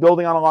 He's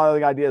building on a lot of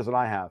the ideas that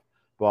I have,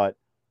 but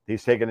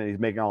he's taking it. He's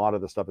making a lot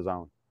of the stuff his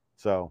own.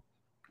 So,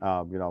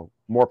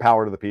 more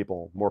power to the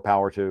people. More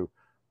power to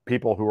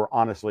people who are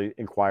honestly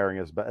inquiring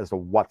as to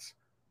what's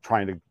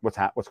going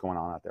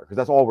on out there, because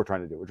that's all we're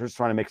trying to do. We're just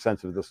trying to make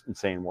sense of this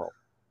insane world.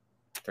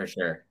 For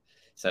sure.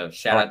 So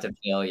shout out to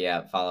Phil.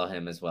 Yeah, follow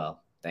him as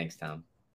well. Thanks, Tom.